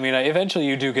 Well, I mean, eventually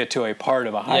you do get to a part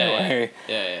of a highway.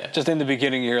 Yeah. Just in the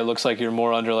beginning here, it looks like you're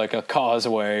more under like a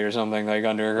causeway or something, like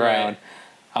underground.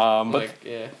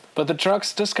 Right. But the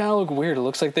trucks just kind of look weird. It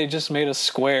looks like they just made a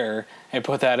square and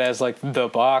put that as like the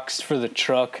box for the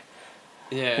truck.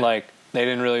 Yeah. Like they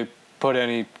didn't really put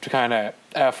any kind of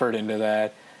effort into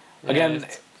that. Again,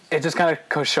 it just kind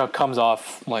of comes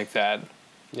off like that.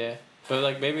 Yeah. But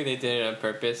like maybe they did it on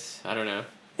purpose. I don't know.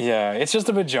 Yeah, it's just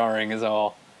a bit jarring is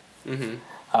all.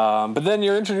 Mm-hmm. But then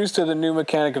you're introduced to the new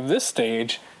mechanic of this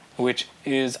stage, which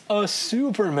is a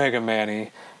super Mega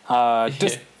Man-y,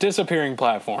 disappearing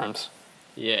platforms.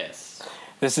 Yes.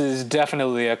 This is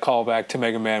definitely a callback to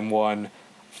Mega Man 1,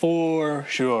 for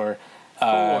sure.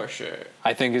 For sure.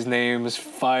 I think his name's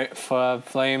Flame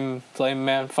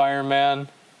Man, Fireman.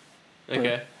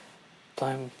 Okay.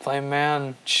 Flame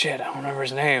Man. Shit, I don't remember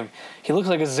his name. He looks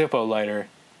like a Zippo lighter.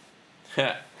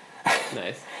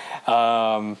 Nice.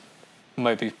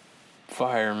 Might be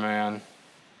Fireman.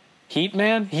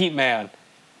 Heatman,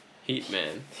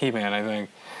 I think.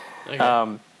 Okay.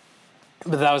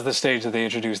 But that was the stage that they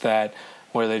introduced that,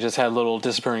 where they just had little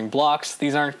disappearing blocks.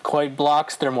 These aren't quite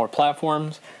blocks, they're more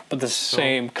platforms, but the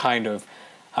same kind of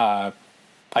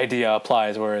idea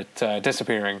applies where it's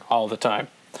disappearing all the time.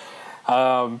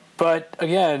 But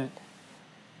again,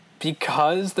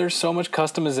 because there's so much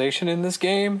customization in this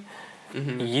game,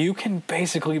 you can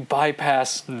basically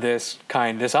bypass this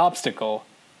obstacle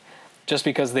just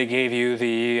because they gave you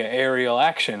the aerial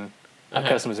action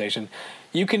customization.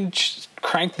 You can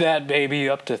crank that baby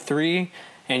up to 3,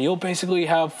 and you'll basically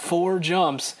have 4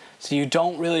 jumps, so you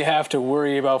don't really have to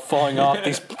worry about falling off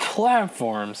these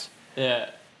platforms. Yeah.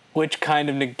 Which kind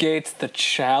of negates the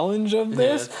challenge of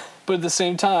this, but at the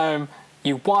same time,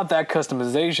 you want that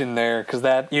customization there, because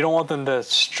you don't want them to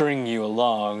string you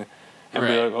along and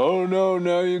be like, oh no,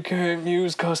 now you can't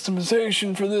use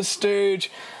customization for this stage.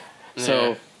 Yeah.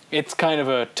 So it's kind of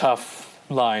a tough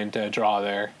line to draw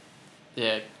there.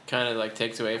 Yeah, it kind of like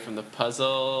takes away from the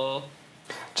puzzle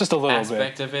just a little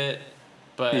aspect of it.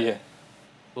 But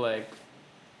But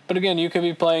again, you could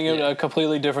be playing a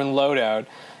completely different loadout,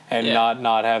 and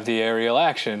not have the aerial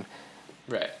action.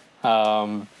 Right.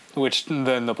 Which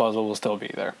then the puzzle will still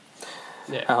be there.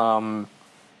 Yeah.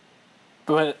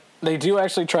 But they do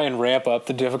actually try and ramp up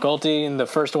the difficulty. In the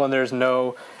first one, there's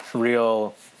no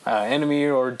real enemy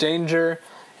or danger.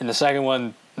 In the second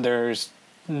one, they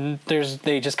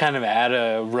just kind of add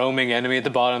a roaming enemy at the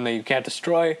bottom that you can't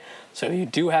destroy. So if you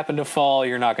do happen to fall,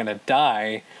 you're not going to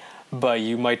die, but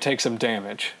you might take some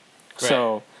damage. Right.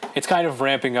 So it's kind of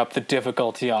ramping up the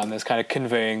difficulty on this, kind of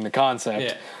conveying the concept.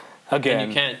 Yeah.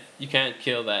 Again, and you can't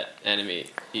kill that enemy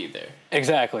either.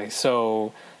 Exactly.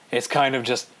 So it's kind of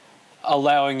just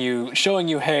showing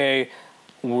you, hey,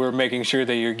 we're making sure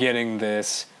that you're getting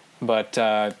this, but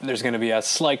there's going to be a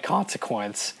slight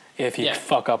consequence if you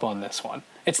fuck up on this one.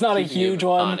 It's not a huge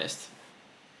one. Honest.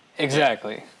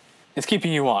 Exactly. Yeah. It's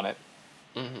keeping you on it.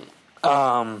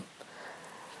 Mm-hmm.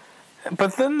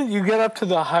 But then you get up to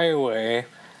the highway,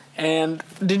 and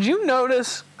did you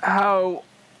notice how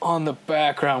on the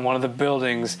background, one of the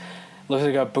buildings looks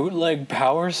like a bootleg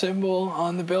power symbol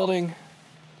on the building?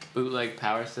 Bootleg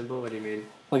power symbol? What do you mean?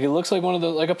 Like it looks like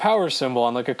like a power symbol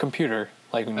on like a computer.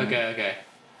 Like okay.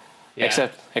 Yeah.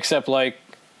 Except like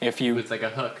if you... It's like a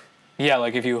hook. Yeah,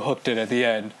 like if you hooked it at the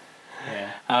end.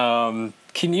 Yeah.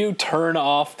 Can you turn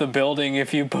off the building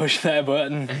if you push that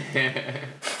button?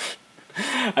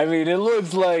 I mean, it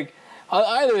looks like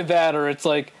either that or it's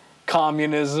like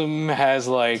communism has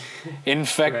like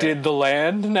infected the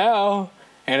land now,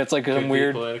 and it's like some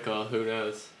weird political. Who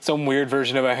knows? Some weird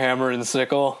version of a hammer and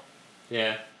sickle.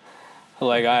 Yeah.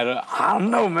 Like I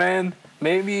don't know, man.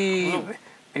 Maybe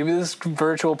this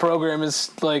virtual program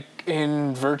is like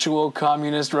in virtual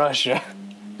communist Russia.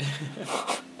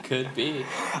 Could be.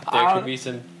 There could be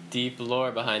some deep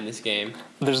lore behind this game.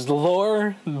 There's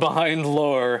lore behind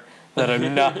lore that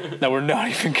we're not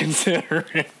even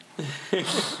considering.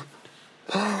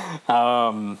 But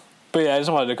yeah, I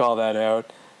just wanted to call that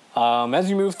out. As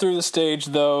you move through the stage,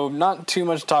 though, not too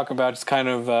much to talk about. Just kind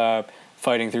of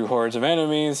fighting through hordes of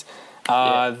enemies.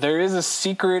 There is a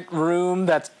secret room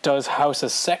that does house a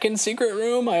second secret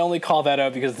room. I only call that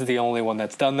out because it's the only one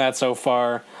that's done that so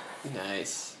far.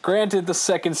 Nice. Granted, the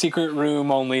second secret room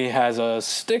only has a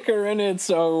sticker in it,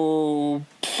 so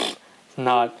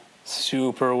not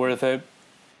super worth it.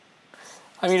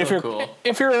 I mean,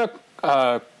 if you're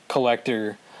a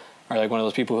collector or like one of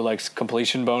those people who likes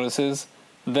completion bonuses,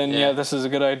 then this is a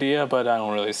good idea. But I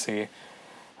don't really see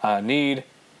need.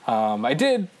 I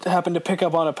did happen to pick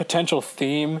up on a potential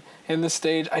theme in this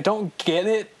stage. I don't get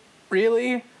it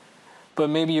really, but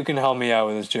maybe you can help me out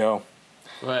with this, Joe.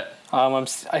 What?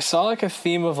 I saw like a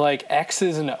theme of like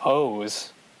X's and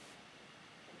O's.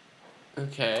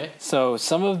 Okay. So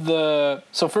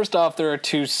first off, there are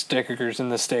two stickers in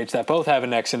the stage that both have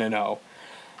an X and an O.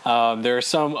 There are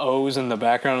some O's in the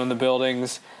background of the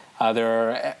buildings.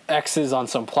 There are X's on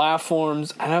some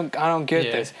platforms. I don't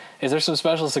get this. Is there some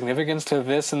special significance to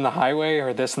this in the highway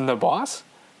or this in the boss?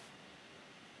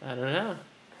 I don't know.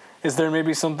 Is there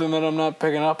maybe something that I'm not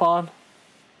picking up on?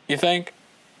 You think?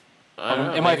 I don't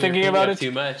know. Am I thinking about it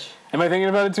too much? Am I thinking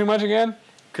about it too much again?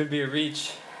 Could be a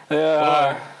reach.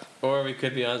 Yeah. Or we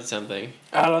could be on something.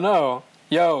 I don't know.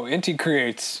 Yo, Inti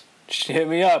Creates, hit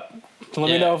me up. Let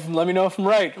me know if I'm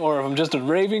right, or if I'm just a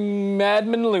raving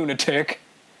madman lunatic.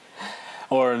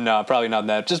 Or no, probably not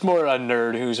that. Just more a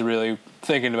nerd who's really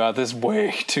thinking about this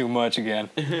way too much again.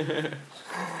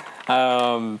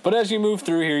 But as you move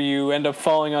through here, you end up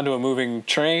falling onto a moving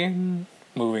train,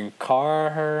 moving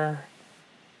car,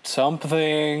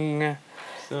 something.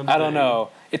 I don't know.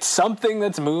 It's something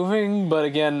that's moving, but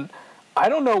again, I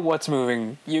don't know what's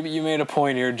moving. You made a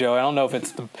point here, Joe. I don't know if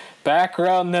it's the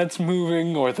background that's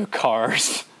moving or the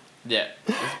cars. Yeah.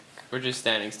 We're just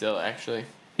standing still, actually.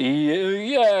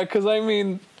 Yeah, because I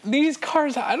mean, these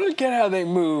cars, I don't get how they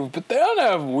move, but they don't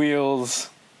have wheels.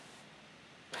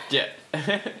 Yeah.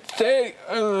 They're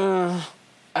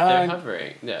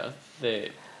hovering. No,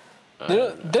 they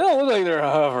don't look like they're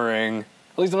hovering.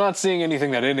 At least I'm not seeing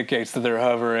anything that indicates that they're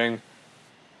hovering.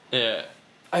 Yeah.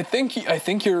 I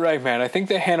think you're right, man. I think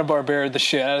they Hanna-Barbera the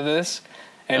shit out of this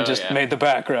and made the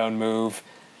background move.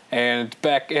 And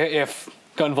if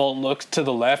Gunvolt looks to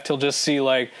the left, he'll just see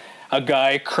like a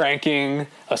guy cranking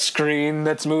a screen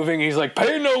that's moving. He's like,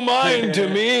 pay no mind to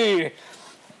me.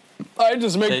 I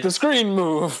just make the screen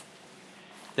move.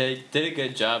 They did a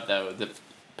good job, though, with the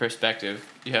perspective.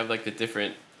 You have, like, the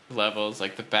different levels.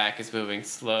 Like, the back is moving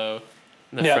slow.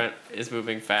 And the front is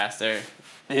moving faster.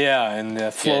 Yeah, and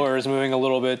the floor is moving a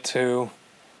little bit, too.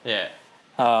 Yeah.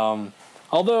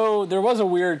 Although, there was a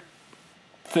weird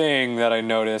thing that I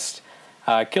noticed.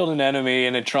 I killed an enemy,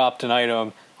 and it dropped an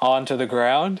item onto the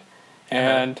ground.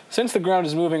 And since the ground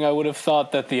is moving, I would have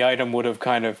thought that the item would have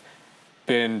kind of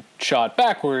been shot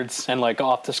backwards and like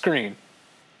off the screen.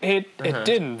 It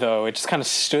didn't though. It just kind of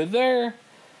stood there,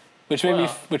 which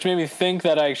made me think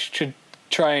that I should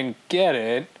try and get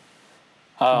it.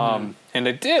 And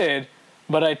I did,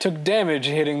 but I took damage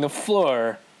hitting the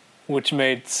floor, which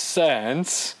made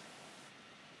sense.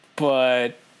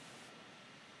 But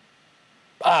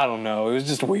I don't know. It was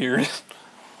just weird.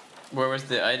 Where was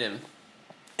the item?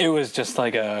 It was just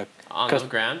like on the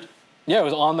ground. Yeah, it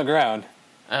was on the ground.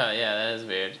 Oh yeah, that is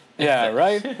weird. Yeah,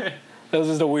 right? That was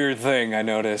just a weird thing I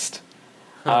noticed.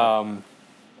 And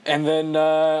then,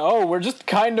 we're just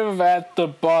kind of at the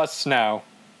boss now.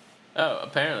 Oh,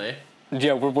 apparently.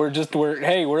 Yeah, we're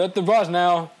at the boss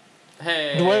now.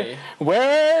 Hey.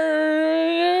 Where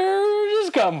did this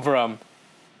come from?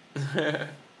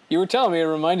 You were telling me it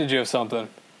reminded you of something.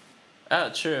 Oh,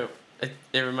 true.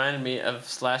 It reminded me of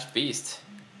Slash Beast.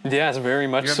 Yes, very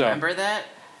much so. You remember that?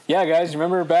 Yeah, guys,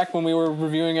 remember back when we were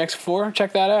reviewing X4?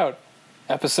 Check that out.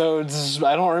 Episodes,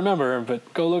 I don't remember,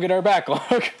 but go look at our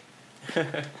backlog. You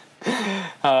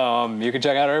can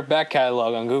check out our back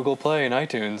catalog on Google Play and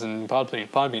iTunes and Podbean.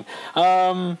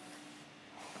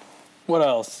 What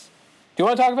else? Do you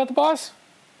want to talk about the boss?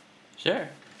 Sure.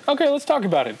 Okay, let's talk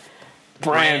about it.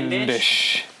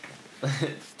 Brandish.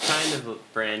 It's kind of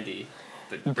brandy,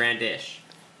 but brandish.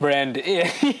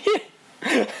 Yeah.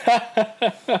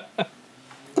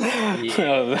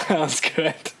 Oh, that was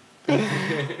good.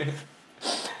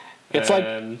 It's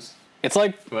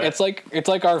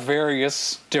like our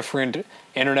various different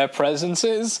internet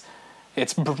presences.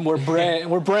 We're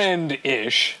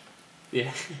brand-ish.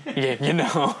 Yeah. Yeah, you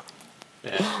know.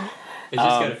 Yeah. It's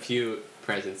just got a few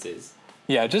presences.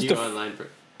 Yeah, just few a online.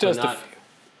 Just not, a few.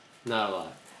 Not a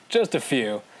lot. Just a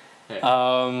few.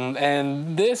 Yeah.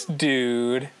 And this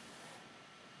dude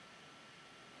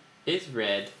is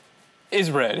red.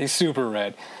 He's super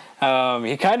red.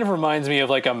 He kind of reminds me of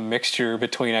like a mixture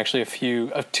between actually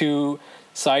two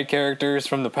side characters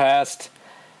from the past.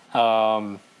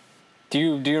 Do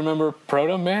you remember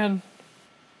Proto Man?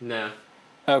 No.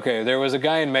 Okay, there was a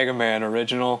guy in Mega Man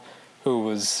Original who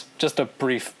was, just a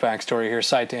brief backstory here,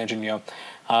 side tangent,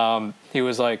 he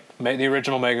was like the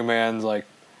original Mega Man's like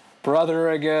brother,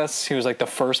 I guess. He was like the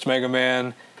first Mega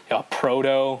Man,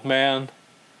 Proto Man.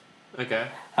 Okay.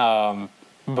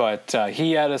 But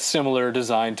he had a similar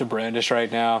design to Brandish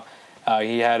right now.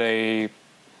 He had a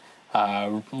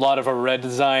lot of a red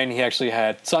design. He actually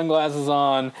had sunglasses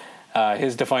on.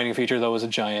 His defining feature, though, was a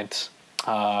giant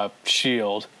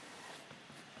shield.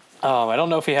 I don't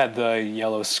know if he had the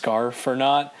yellow scarf or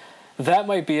not. That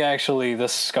might be actually the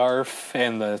scarf,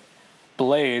 and the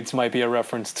blades might be a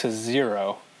reference to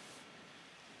Zero.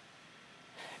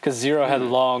 Because Zero had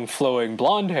long, flowing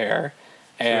blonde hair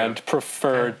and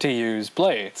preferred to use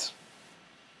blades.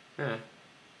 Yeah.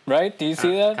 Right? Do you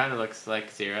see that? Kind of looks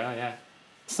like Zero, yeah.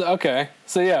 So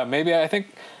yeah, maybe I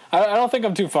don't think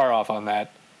I'm too far off on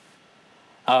that.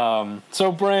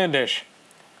 So Brandish.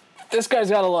 This guy's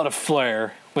got a lot of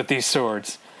flair with these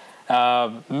swords.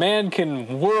 Man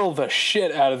can whirl the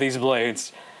shit out of these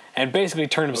blades and basically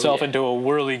turn himself into a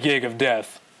whirly-gig of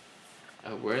death.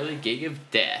 A whirly-gig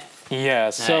of death. Yeah,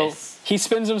 nice. So he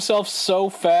spins himself so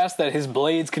fast that his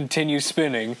blades continue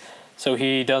spinning. So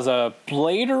he does a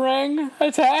Bladerang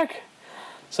attack.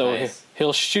 So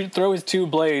he'll throw his two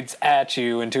blades at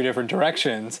you in two different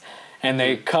directions, and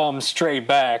they come straight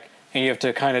back, and you have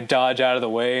to kind of dodge out of the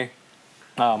way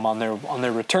on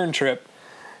their return trip.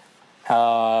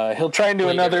 He'll try and do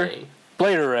another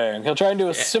Bladerang. He'll try and do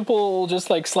a simple, just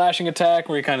like slashing attack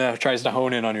where he kind of tries to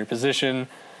hone in on your position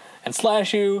and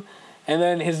slash you. And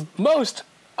then his most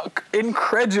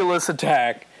incredulous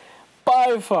attack,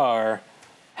 by far,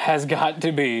 has got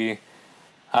to be...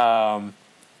 I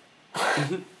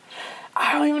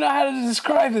don't even know how to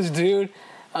describe this dude.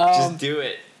 Just do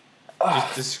it.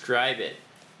 Just describe it.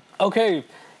 Okay,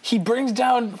 he brings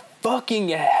down fucking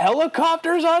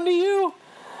helicopters onto you?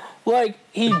 Like,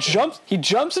 he jumps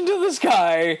into the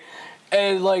sky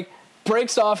and, like,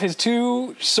 breaks off his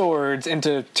two swords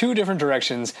into two different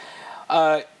directions.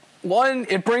 One,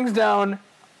 it brings down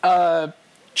a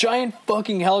giant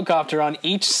fucking helicopter on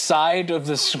each side of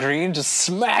the screen, just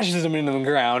smashes them into the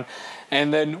ground,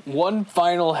 and then one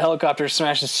final helicopter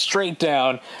smashes straight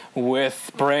down with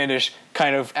Brandish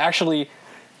kind of actually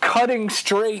cutting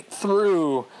straight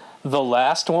through the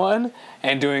last one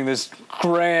and doing this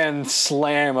grand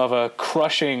slam of a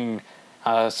crushing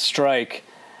strike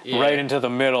right into the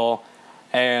middle.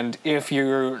 And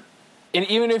even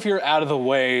if you're out of the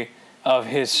way of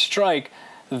his strike,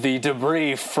 the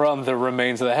debris from the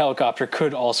remains of the helicopter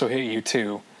could also hit you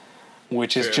too,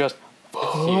 which is just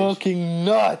fucking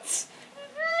nuts.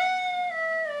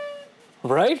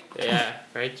 Right? Yeah,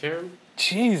 right, Jerem?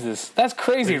 Jesus, that's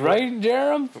crazy, right,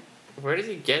 Jerem? Where does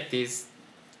he get these,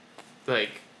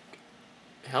 like,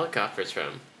 helicopters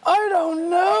from? I don't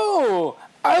know.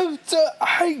 That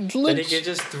he can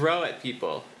just throw at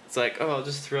people. It's like, oh, I'll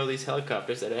just throw these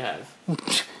helicopters that I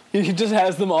have. He just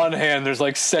has them on hand. There's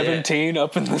like 17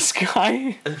 up in the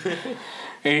sky.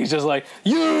 And he's just like,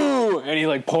 you! And he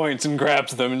like points and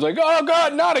grabs them. He's like, oh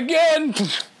god, not again!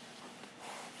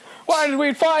 Why did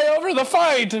we fly over the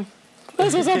fight?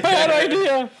 This was a bad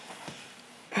idea.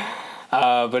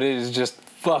 But it is just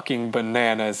fucking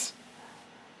bananas.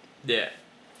 Yeah.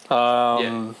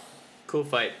 Yeah. Cool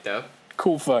fight, though.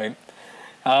 Cool fight.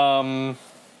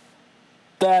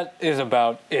 That is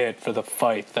about it for the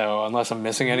fight, though, unless I'm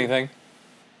missing anything.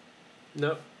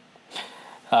 Nope.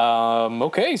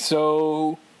 Okay,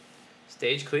 so...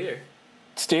 Stage clear.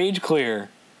 Stage clear.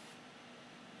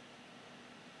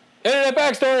 Internet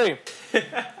backstory!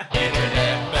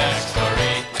 Internet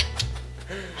backstory.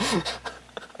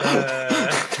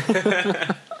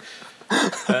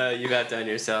 You've outdone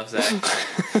yourself, Zach.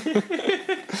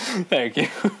 Thank you.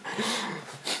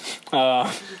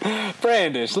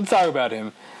 Brandish, let's talk about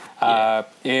him.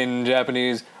 In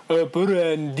Japanese,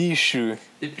 Brandishu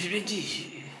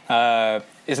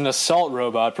is an assault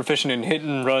robot proficient in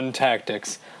hit-and-run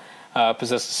tactics.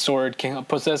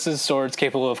 Possesses swords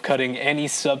capable of cutting any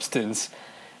substance,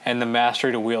 and the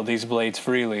mastery to wield these blades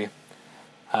freely.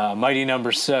 Mighty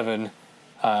Number 7,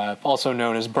 also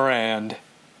known as Brand.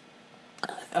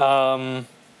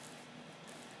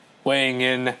 Weighing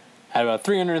in at about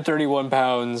 331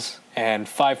 pounds and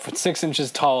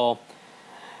 5'6" tall,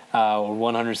 or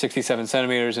 167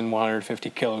 centimeters and 150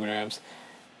 kilograms.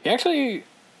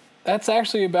 That's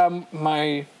actually about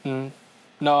my...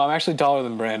 No, I'm actually taller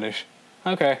than Brandish.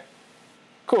 Okay.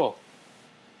 Cool.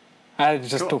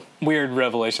 Just a weird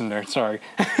revelation there, sorry.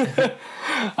 He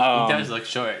does look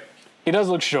short. He does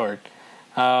look short.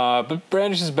 But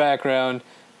Brandish's background...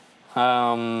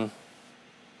 now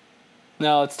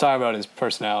let's talk about his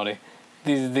personality.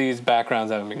 These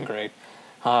backgrounds haven't been great.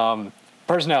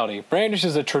 Personality. Brandish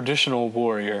is a traditional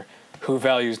warrior who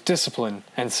values discipline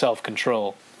and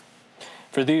self-control.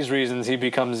 For these reasons, he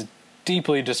becomes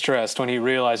deeply distressed when he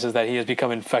realizes that he has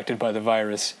become infected by the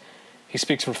virus. He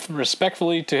speaks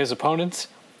respectfully to his opponents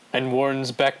and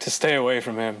warns Beck to stay away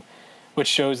from him, which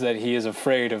shows that he is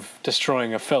afraid of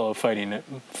destroying a fellow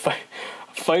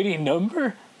mighty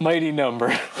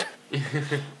number.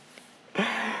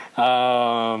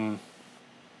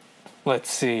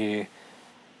 Let's see.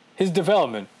 His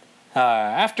development.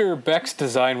 After Beck's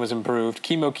design was improved,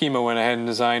 Kimo went ahead and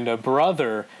designed a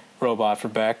brother robot for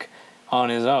Beck on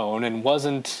his own and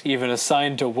wasn't even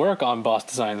assigned to work on boss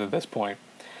designs at this point.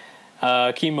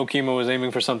 Kimo was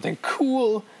aiming for something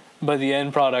cool, but the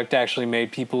end product actually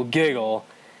made people giggle,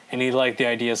 and he liked the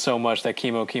idea so much that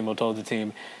Kimo told the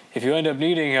team, if you end up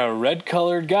needing a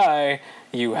red-colored guy,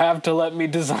 you have to let me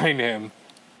design him.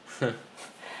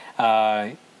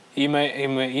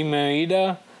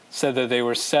 Imaida said that they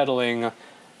were settling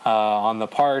on the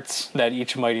parts that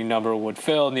each mighty number would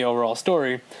fill in the overall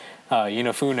story.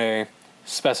 Inafune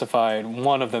specified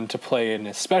one of them to play an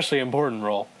especially important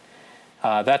role.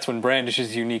 That's when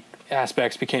Brandish's unique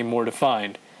aspects became more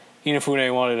defined.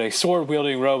 Inafune wanted a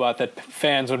sword-wielding robot that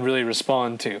fans would really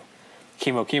respond to.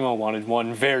 Kimo wanted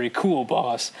one very cool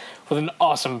boss with an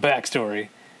awesome backstory.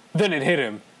 Then it hit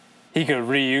him. He could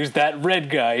reuse that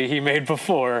red guy he made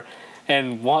before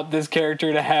and want this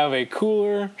character to have a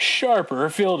cooler, sharper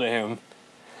feel to him.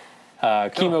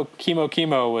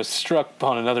 Kimo was struck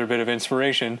upon another bit of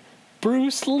inspiration,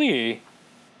 Bruce Lee.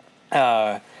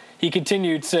 He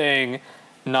continued saying,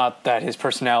 not that his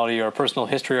personality or personal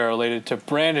history are related to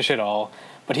Brandish at all,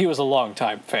 but he was a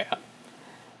longtime fan.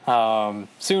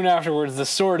 Soon afterwards, the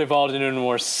sword evolved into a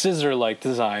more scissor-like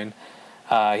design.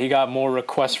 He got more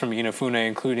requests from Inafune,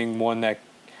 including one that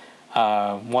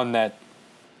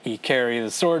he carry the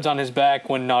swords on his back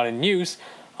when not in use,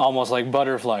 almost like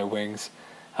butterfly wings.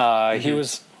 He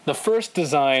was the first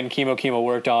design Kimo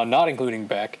worked on, not including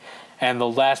Beck, and the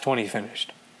last one he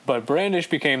finished. But Brandish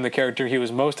became the character he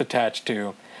was most attached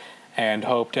to, and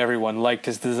hoped everyone liked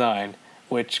his design,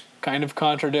 which kind of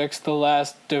contradicts the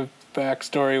last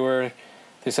backstory where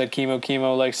they said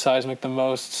Kimo likes Seismic the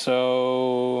most,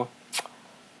 so...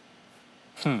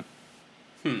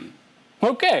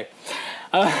 Okay.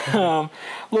 A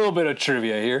little bit of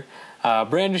trivia here.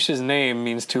 Brandish's name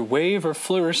means to wave or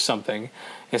flourish something,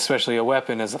 especially a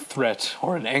weapon, as a threat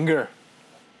or an anger.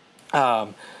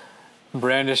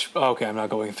 Brandish... Okay, I'm not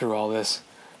going through all this.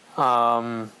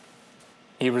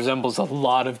 He resembles a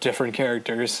lot of different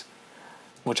characters,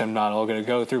 which I'm not all going to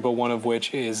go through, but one of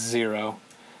which is Zero.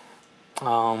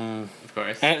 Of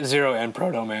course. And Zero and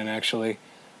Proto Man, actually.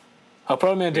 Oh,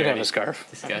 Proto Man did have a scarf.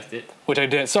 Discussed it. Which I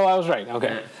did, so I was right.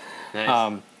 Okay.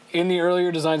 Nice. In the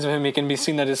earlier designs of him, it can be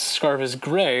seen that his scarf is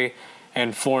gray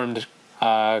and formed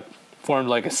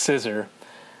like a scissor.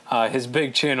 His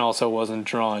big chin also wasn't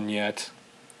drawn yet.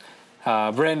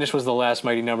 Brandish was the last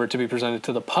mighty number to be presented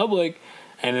to the public,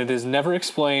 and it is never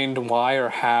explained why or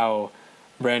how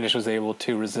Brandish was able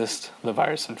to resist the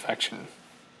virus infection.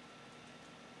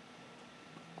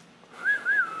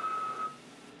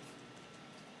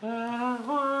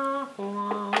 But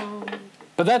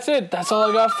that's it. That's all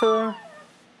I got for...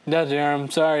 No, I'm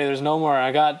sorry. There's no more.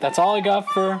 That's all I got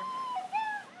for...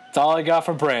 That's all I got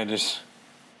for Brandish.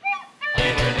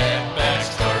 Internet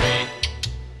backstory.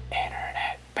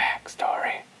 Internet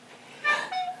backstory.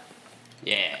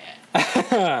 Yeah.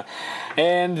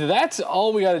 And that's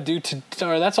all we got to do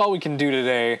or that's all we can do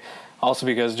today. Also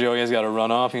because Joey has got to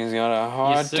run off. He's got a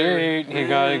hard date he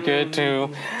got to get to.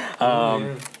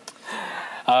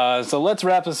 So let's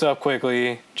wrap this up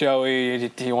quickly. Joey,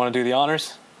 do you want to do the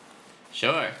honors?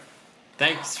 Sure.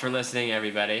 Thanks for listening,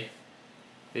 everybody.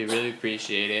 We really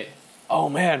appreciate it. Oh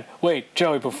man, wait,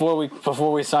 Joey, before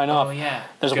we sign off. Oh yeah.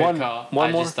 There's Good one call. more.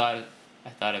 I thought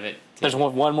of it. Too. There's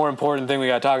one more important thing we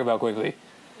got to talk about quickly.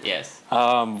 Yes.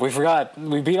 We forgot.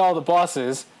 We beat all the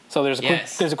bosses, so there's a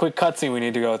quick cutscene we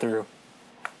need to go through.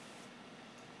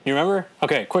 You remember?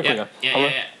 Okay, quickly.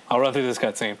 Yeah. I'll run through this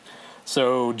cutscene.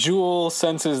 So Jewel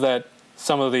senses that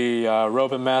some of the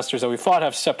robot masters that we fought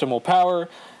have septimal power,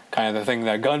 kind of the thing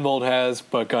that Gunvolt has,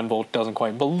 but Gunvolt doesn't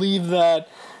quite believe that.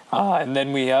 And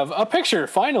then we have a picture,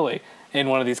 finally, in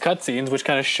one of these cutscenes, which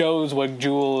kind of shows what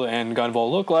Jewel and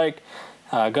Gunvolt look like.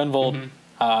 Gunvolt,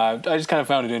 I just kind of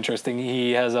found it interesting.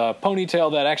 He has a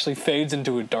ponytail that actually fades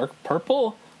into a dark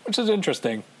purple, which is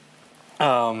interesting.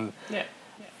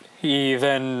 He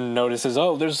then notices,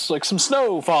 there's like some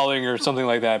snow falling or something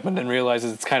like that, but then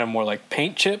realizes it's kind of more like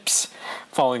paint chips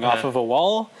falling off of a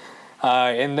wall.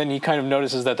 And then he kind of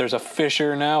notices that there's a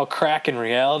fissure now, a crack in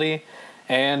reality,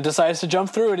 and decides to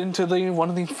jump through it into one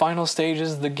of the final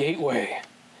stages, the gateway.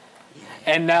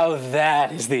 And now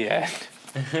that is the end.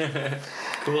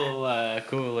 Cool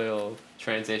little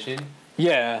transition.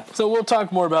 Yeah, so we'll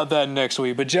talk more about that next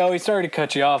week. But Joey, sorry to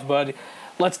cut you off, bud.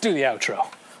 Let's do the outro.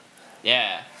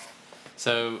 Yeah.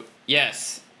 So,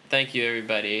 yes, thank you,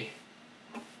 everybody.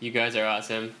 You guys are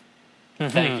awesome.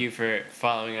 Thank you for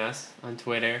following us on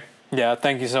Twitter. Yeah,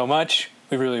 thank you so much.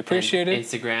 We really appreciate it.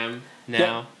 Instagram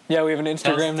now. Yeah, we have an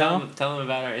Instagram now. Tell them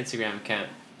about our Instagram account.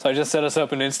 So I just set us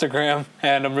up an Instagram,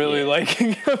 and I'm really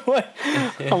liking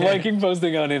I'm liking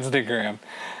posting on Instagram.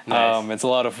 Nice. It's a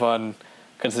lot of fun,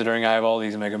 considering I have all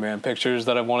these Mega Man pictures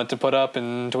that I wanted to put up,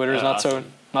 and Twitter's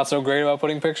not so great about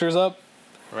putting pictures up.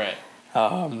 Right.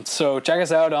 So check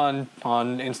us out on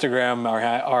Instagram.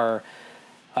 Our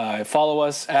follow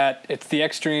us at It's the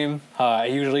Extreme. I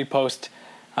usually post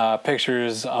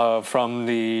pictures from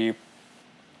the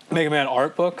Mega Man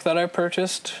art book that I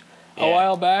purchased a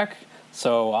while back.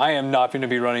 So I am not going to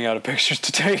be running out of pictures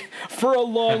to take for a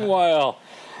long while.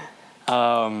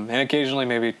 And occasionally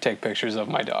maybe take pictures of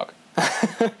my dog.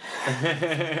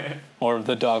 Or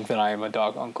the dog that I am a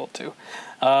dog uncle to.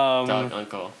 Dog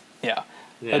uncle. Yeah.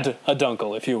 A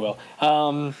dunkle, if you will.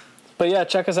 But yeah,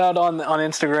 check us out on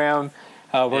Instagram.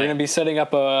 We're going to be setting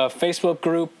up a Facebook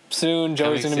group soon.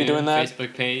 Joey's going to be doing that.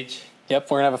 Facebook page. Yep,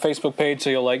 we're going to have a Facebook page, so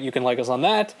you can like us on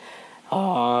that.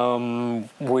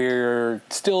 We're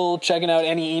still checking out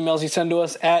any emails you send to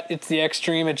us at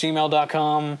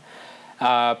itstheextreme@gmail.com.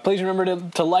 Please remember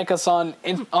to like us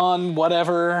on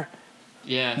whatever.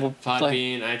 Yeah,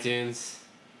 Podbean, iTunes,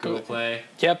 Google Play.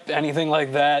 Yep, anything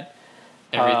like that.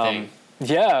 Everything.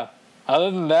 Yeah.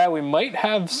 Other than that, we might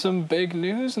have some big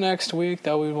news next week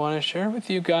that we want to share with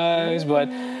you guys, but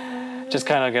just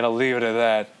kind of going to leave it at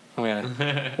that. I'm going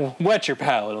to wet your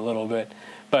palate a little bit.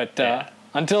 But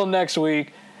until next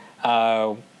week,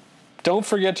 don't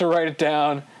forget to write it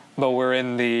down, but we're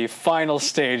in the final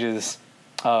stages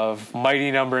of Mighty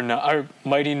Number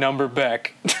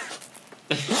Beck.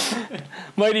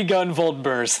 Mighty Gunvolt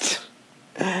Burst.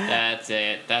 That's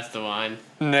it. That's the one.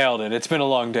 Nailed it. It's been a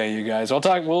long day, you guys.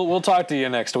 We'll talk to you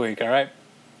next week, all right?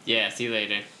 Yeah, see you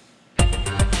later.